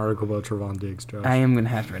to write an article about Trevon Diggs, Josh. I am gonna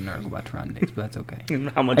have to write an article about Teron Diggs, but that's okay.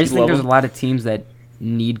 How much I just you think love there's him. a lot of teams that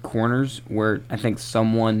need corners where I think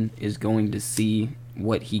someone is going to see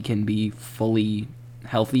what he can be fully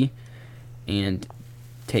healthy and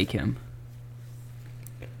take him.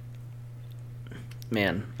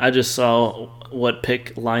 Man, I just saw what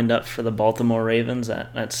pick lined up for the Baltimore Ravens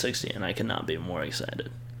at 60, and I cannot be more excited.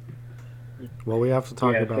 Well, we have to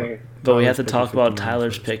talk about. But we have to Tyler's pick talk at about 59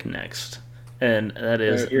 Tyler's first. pick next, and that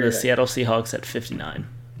is You're the right. Seattle Seahawks at 59.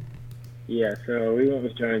 Yeah, so we went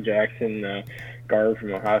with Jonah Jackson, guard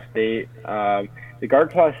from Ohio State. The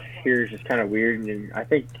guard class here is just kind of weird, and I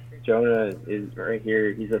think Jonah is right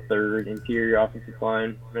here. He's a third interior offensive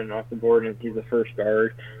lineman off the board, and he's the first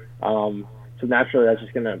guard. So naturally, that's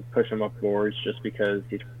just going to push him up boards just because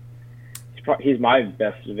he's my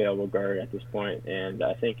best available guard at this point, and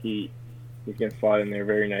I think he's going to slot in there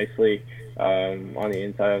very nicely on the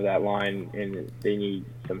inside of that line, and they need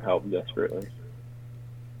some help desperately.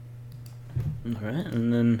 All right,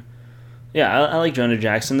 and then I like Jonah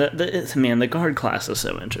Jackson. The guard class is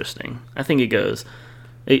so interesting. I think it goes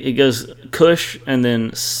Cush, and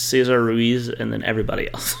then Cesar Ruiz, and then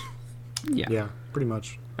everybody else. Yeah, pretty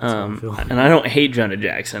much. That's how I feel. And I don't hate Jonah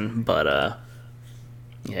Jackson, but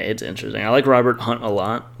it's interesting. I like Robert Hunt a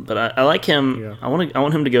lot, but I like him. Yeah. I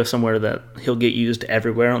want him to go somewhere that he'll get used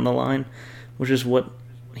everywhere on the line, which is what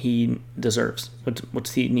he deserves. What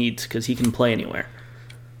he needs, because he can play anywhere.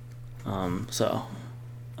 For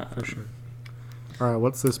sure. All right,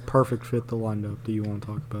 what's this perfect fit the lined up that you want to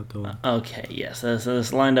talk about, Dylan? Okay, yes, so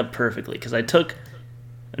this lined up perfectly because I took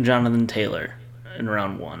Jonathan Taylor in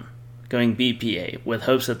round 1, going BPA with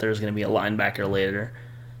hopes that there's going to be a linebacker later,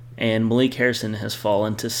 and Malik Harrison has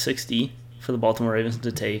fallen to 60 for the Baltimore Ravens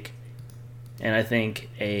to take, and I think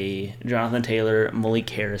a Jonathan Taylor, Malik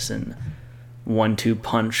Harrison 1-2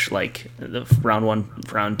 punch like the round 1,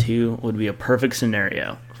 round 2 would be a perfect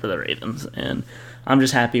scenario for the Ravens, and I'm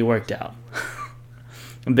just happy it worked out.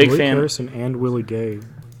 I'm a big Malik fan. Harrison and Willie Gay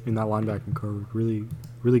in that linebacking core would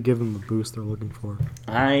really give them the boost they're looking for.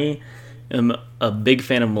 I am a big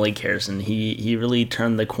fan of Malik Harrison. He really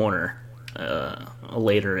turned the corner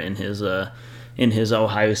later in his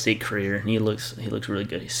Ohio State career, and he looks really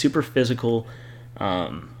good. He's super physical.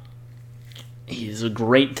 He's a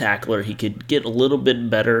great tackler. He could get a little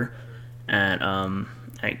bit better at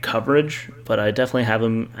coverage, but I definitely have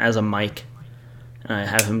him as a Mike. And I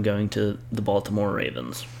have him going to the Baltimore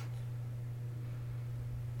Ravens.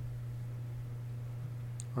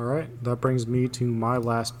 All right, that brings me to my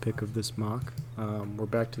last pick of this mock. We're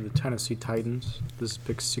back to the Tennessee Titans. This is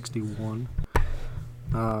pick 61.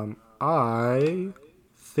 I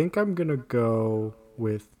think I'm going to go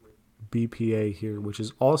with BPA here, which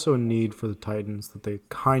is also a need for the Titans that they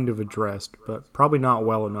kind of addressed, but probably not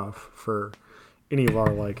well enough for any of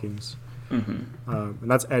our likings. And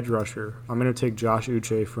that's edge rusher. I'm going to take Josh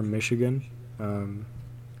Uche from Michigan.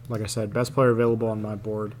 Like I said, best player available on my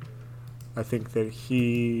board. I think that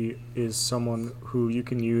he is someone who you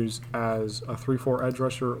can use as a 3-4 edge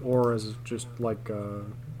rusher or as just like a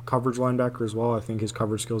coverage linebacker as well. I think his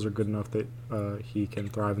coverage skills are good enough that he can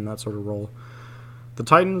thrive in that sort of role. The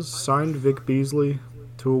Titans signed Vic Beasley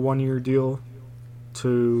to a 1-year deal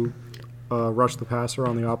to rush the passer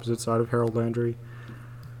on the opposite side of Harold Landry.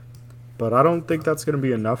 But I don't think that's going to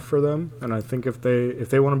be enough for them. And I think if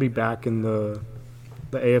they want to be back in the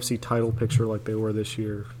AFC title picture like they were this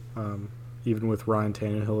year, even with Ryan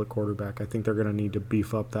Tannehill at quarterback, I think they're going to need to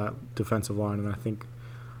beef up that defensive line. And I think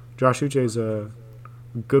Josh Uche is a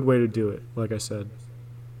good way to do it, like I said.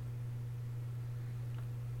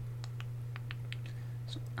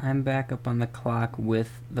 I'm back up on the clock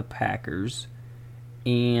with the Packers,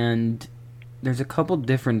 and there's a couple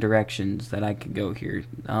different directions that I could go here.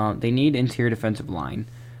 They need interior defensive line,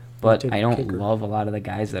 but Take I don't kicker. love a lot of the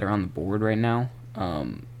guys that are on the board right now.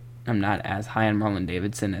 I'm not as high on Marlon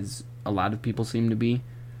Davidson as a lot of people seem to be.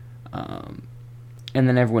 And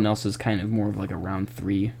then everyone else is kind of more of like a round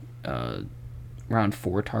 3, round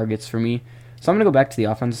 4 targets for me. So I'm going to go back to the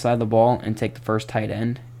offensive side of the ball and take the first tight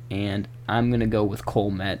end, and I'm going to go with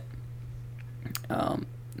Cole Met.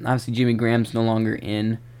 Obviously, Jimmy Graham's no longer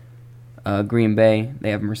in Green Bay.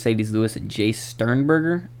 They have Mercedes Lewis and Jace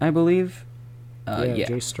Sternberger, I believe. Yeah.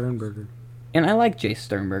 Jay Sternberger. And I like Jace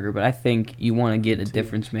Sternberger, but I think you want to get a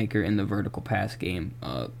difference maker in the vertical pass game.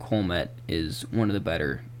 Cole Met is one of the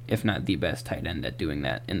better, if not the best, tight end at doing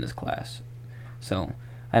that in this class. So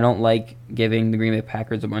I don't like giving the Green Bay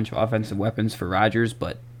Packers a bunch of offensive weapons for Rodgers,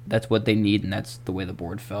 but that's what they need, and that's the way the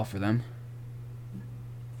board fell for them.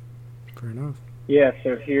 Fair enough. Yeah,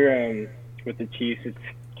 so here with the Chiefs, it's,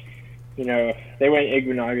 they went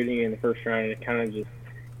Iguanagany in the first round, and it kind of just,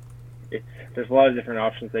 there's a lot of different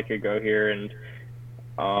options they could go here, and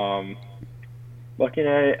looking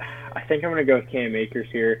at it, I think I'm going to go with Cam Akers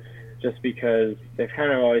here, just because they've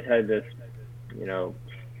kind of always had this,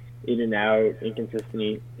 in and out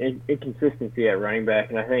inconsistency at running back,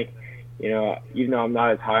 and I think, even though I'm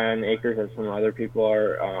not as high on Akers as some other people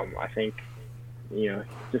are, I think,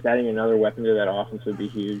 just adding another weapon to that offense would be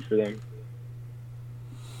huge for them.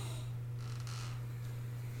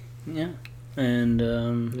 Yeah. And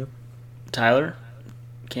Yep. Tyler,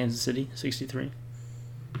 Kansas City, 63.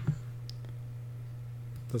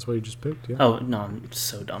 That's what you just picked, yeah. Oh, no, I'm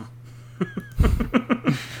so dumb.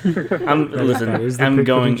 That is the I'm pick that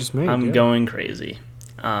going you just made, yeah. going crazy.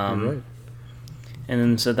 You're right. And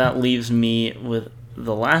then so that leaves me with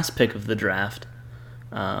the last pick of the draft.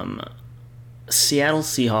 Seattle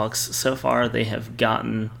Seahawks, so far they have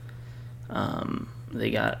gotten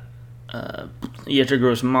they got Yetur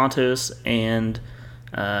Gross-Matos and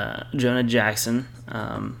Jonah Jackson.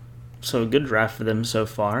 So a good draft for them so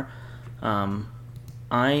far.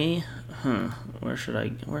 Where should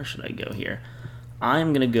I go here?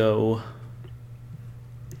 I'm gonna go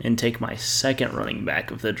and take my second running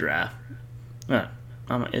back of the draft.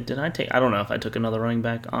 Did I take? I don't know if I took another running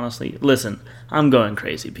back. Honestly, listen, I'm going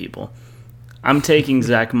crazy, people. I'm taking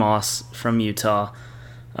Zach Moss from Utah.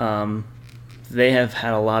 They have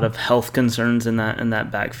had a lot of health concerns in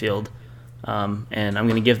that backfield. And I'm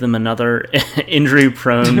going to give them another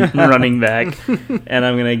injury-prone running back, and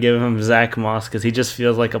I'm going to give him Zach Moss because he just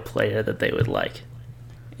feels like a player that they would like.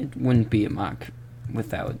 It wouldn't be a mock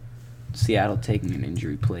without Seattle taking an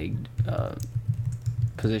injury-plagued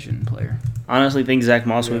position player. Honestly, think Zach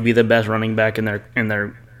Moss would be the best running back in their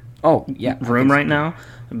room right now,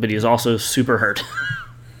 but he's also super hurt.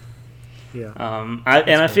 Yeah.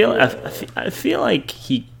 I feel like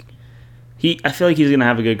he's gonna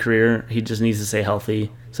have a good career. He just needs to stay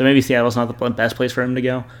healthy. So maybe Seattle's not the best place for him to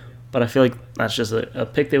go, but I feel like that's just a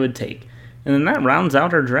pick they would take, and then that rounds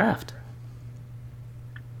out our draft.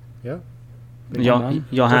 Yeah.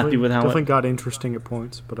 Y'all happy with how definitely it got interesting at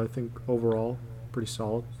points, but I think overall pretty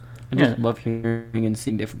solid. I just love hearing and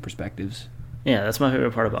seeing different perspectives. Yeah, that's my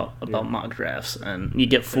favorite part about mock drafts, and you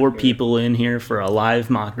get 4 people in here for a live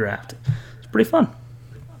mock draft. It's pretty fun.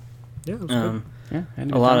 Yeah, it was good. Yeah,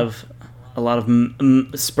 A lot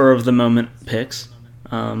of spur of the moment picks,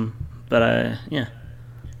 but I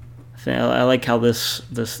like how this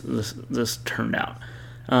turned out.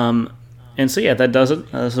 And so that does it.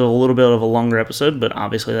 This is a little bit of a longer episode, but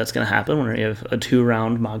obviously that's going to happen when we have a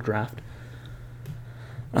 2-round mock draft.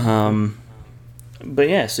 But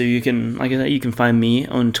yeah, so you can, like I said, you can find me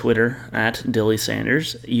on Twitter at Dilly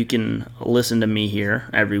Sanders. You can listen to me here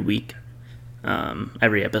every week,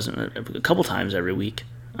 every episode, a couple times every week.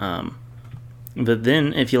 But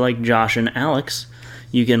then, if you like Josh and Alex,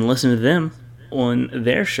 you can listen to them on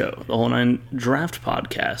their show, the Whole Nine Draft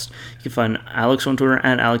Podcast. You can find Alex on Twitter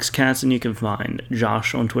at Alex Katz, and you can find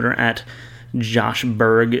Josh on Twitter at Josh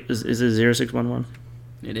Berg. Is it 0611?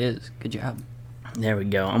 It is. Good job. There we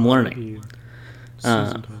go. I'm learning.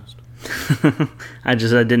 Season toast. I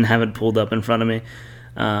didn't have it pulled up in front of me.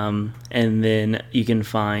 And then you can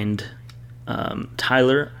find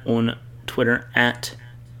Tyler on Twitter at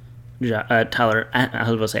Tyler at, I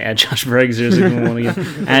was about to say at Josh Briggs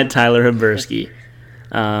again, at Tyler Habersky,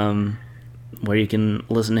 where you can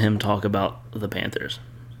listen to him talk about the Panthers.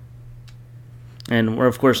 And we're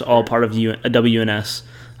of course all part of WNS.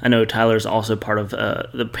 I know Tyler's also part of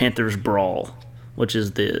the Panthers Brawl, which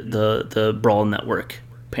is the Brawl Network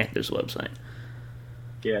Panthers website.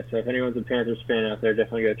 Yeah, so if anyone's a Panthers fan out there,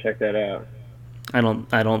 definitely go check that out. I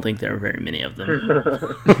don't think there are very many of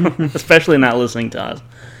them, especially not listening to us.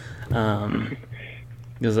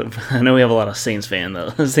 Because I know we have a lot of Saints fans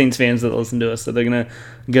that listen to us, so they're gonna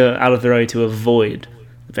go out of their way to avoid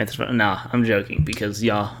the Panthers. Nah, I'm joking because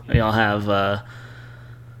y'all have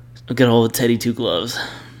good old Teddy Two Gloves,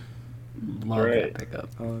 Love Right. that pickup.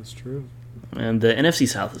 Oh, that's true. and the NFC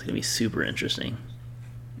South is gonna be super interesting.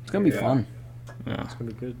 It's gonna be Yeah. fun. Yeah, It's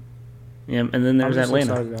gonna be good. yeah, and then there's I'm just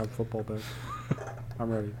Atlanta. excited to have football back. I'm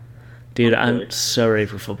ready. Dude, Okay. I'm so ready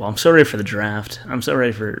for football. I'm so ready for the draft. I'm so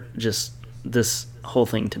ready for just this whole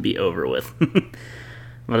thing to be over with.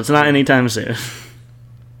 But it's not anytime soon.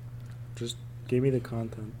 Just give me the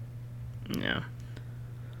content. Yeah.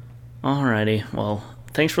 Alrighty. Well,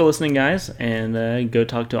 thanks for listening, guys, and go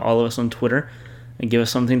talk to all of us on Twitter and give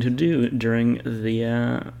us something to do during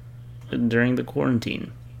the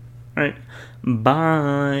quarantine. All right.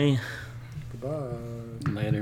 Bye. Goodbye.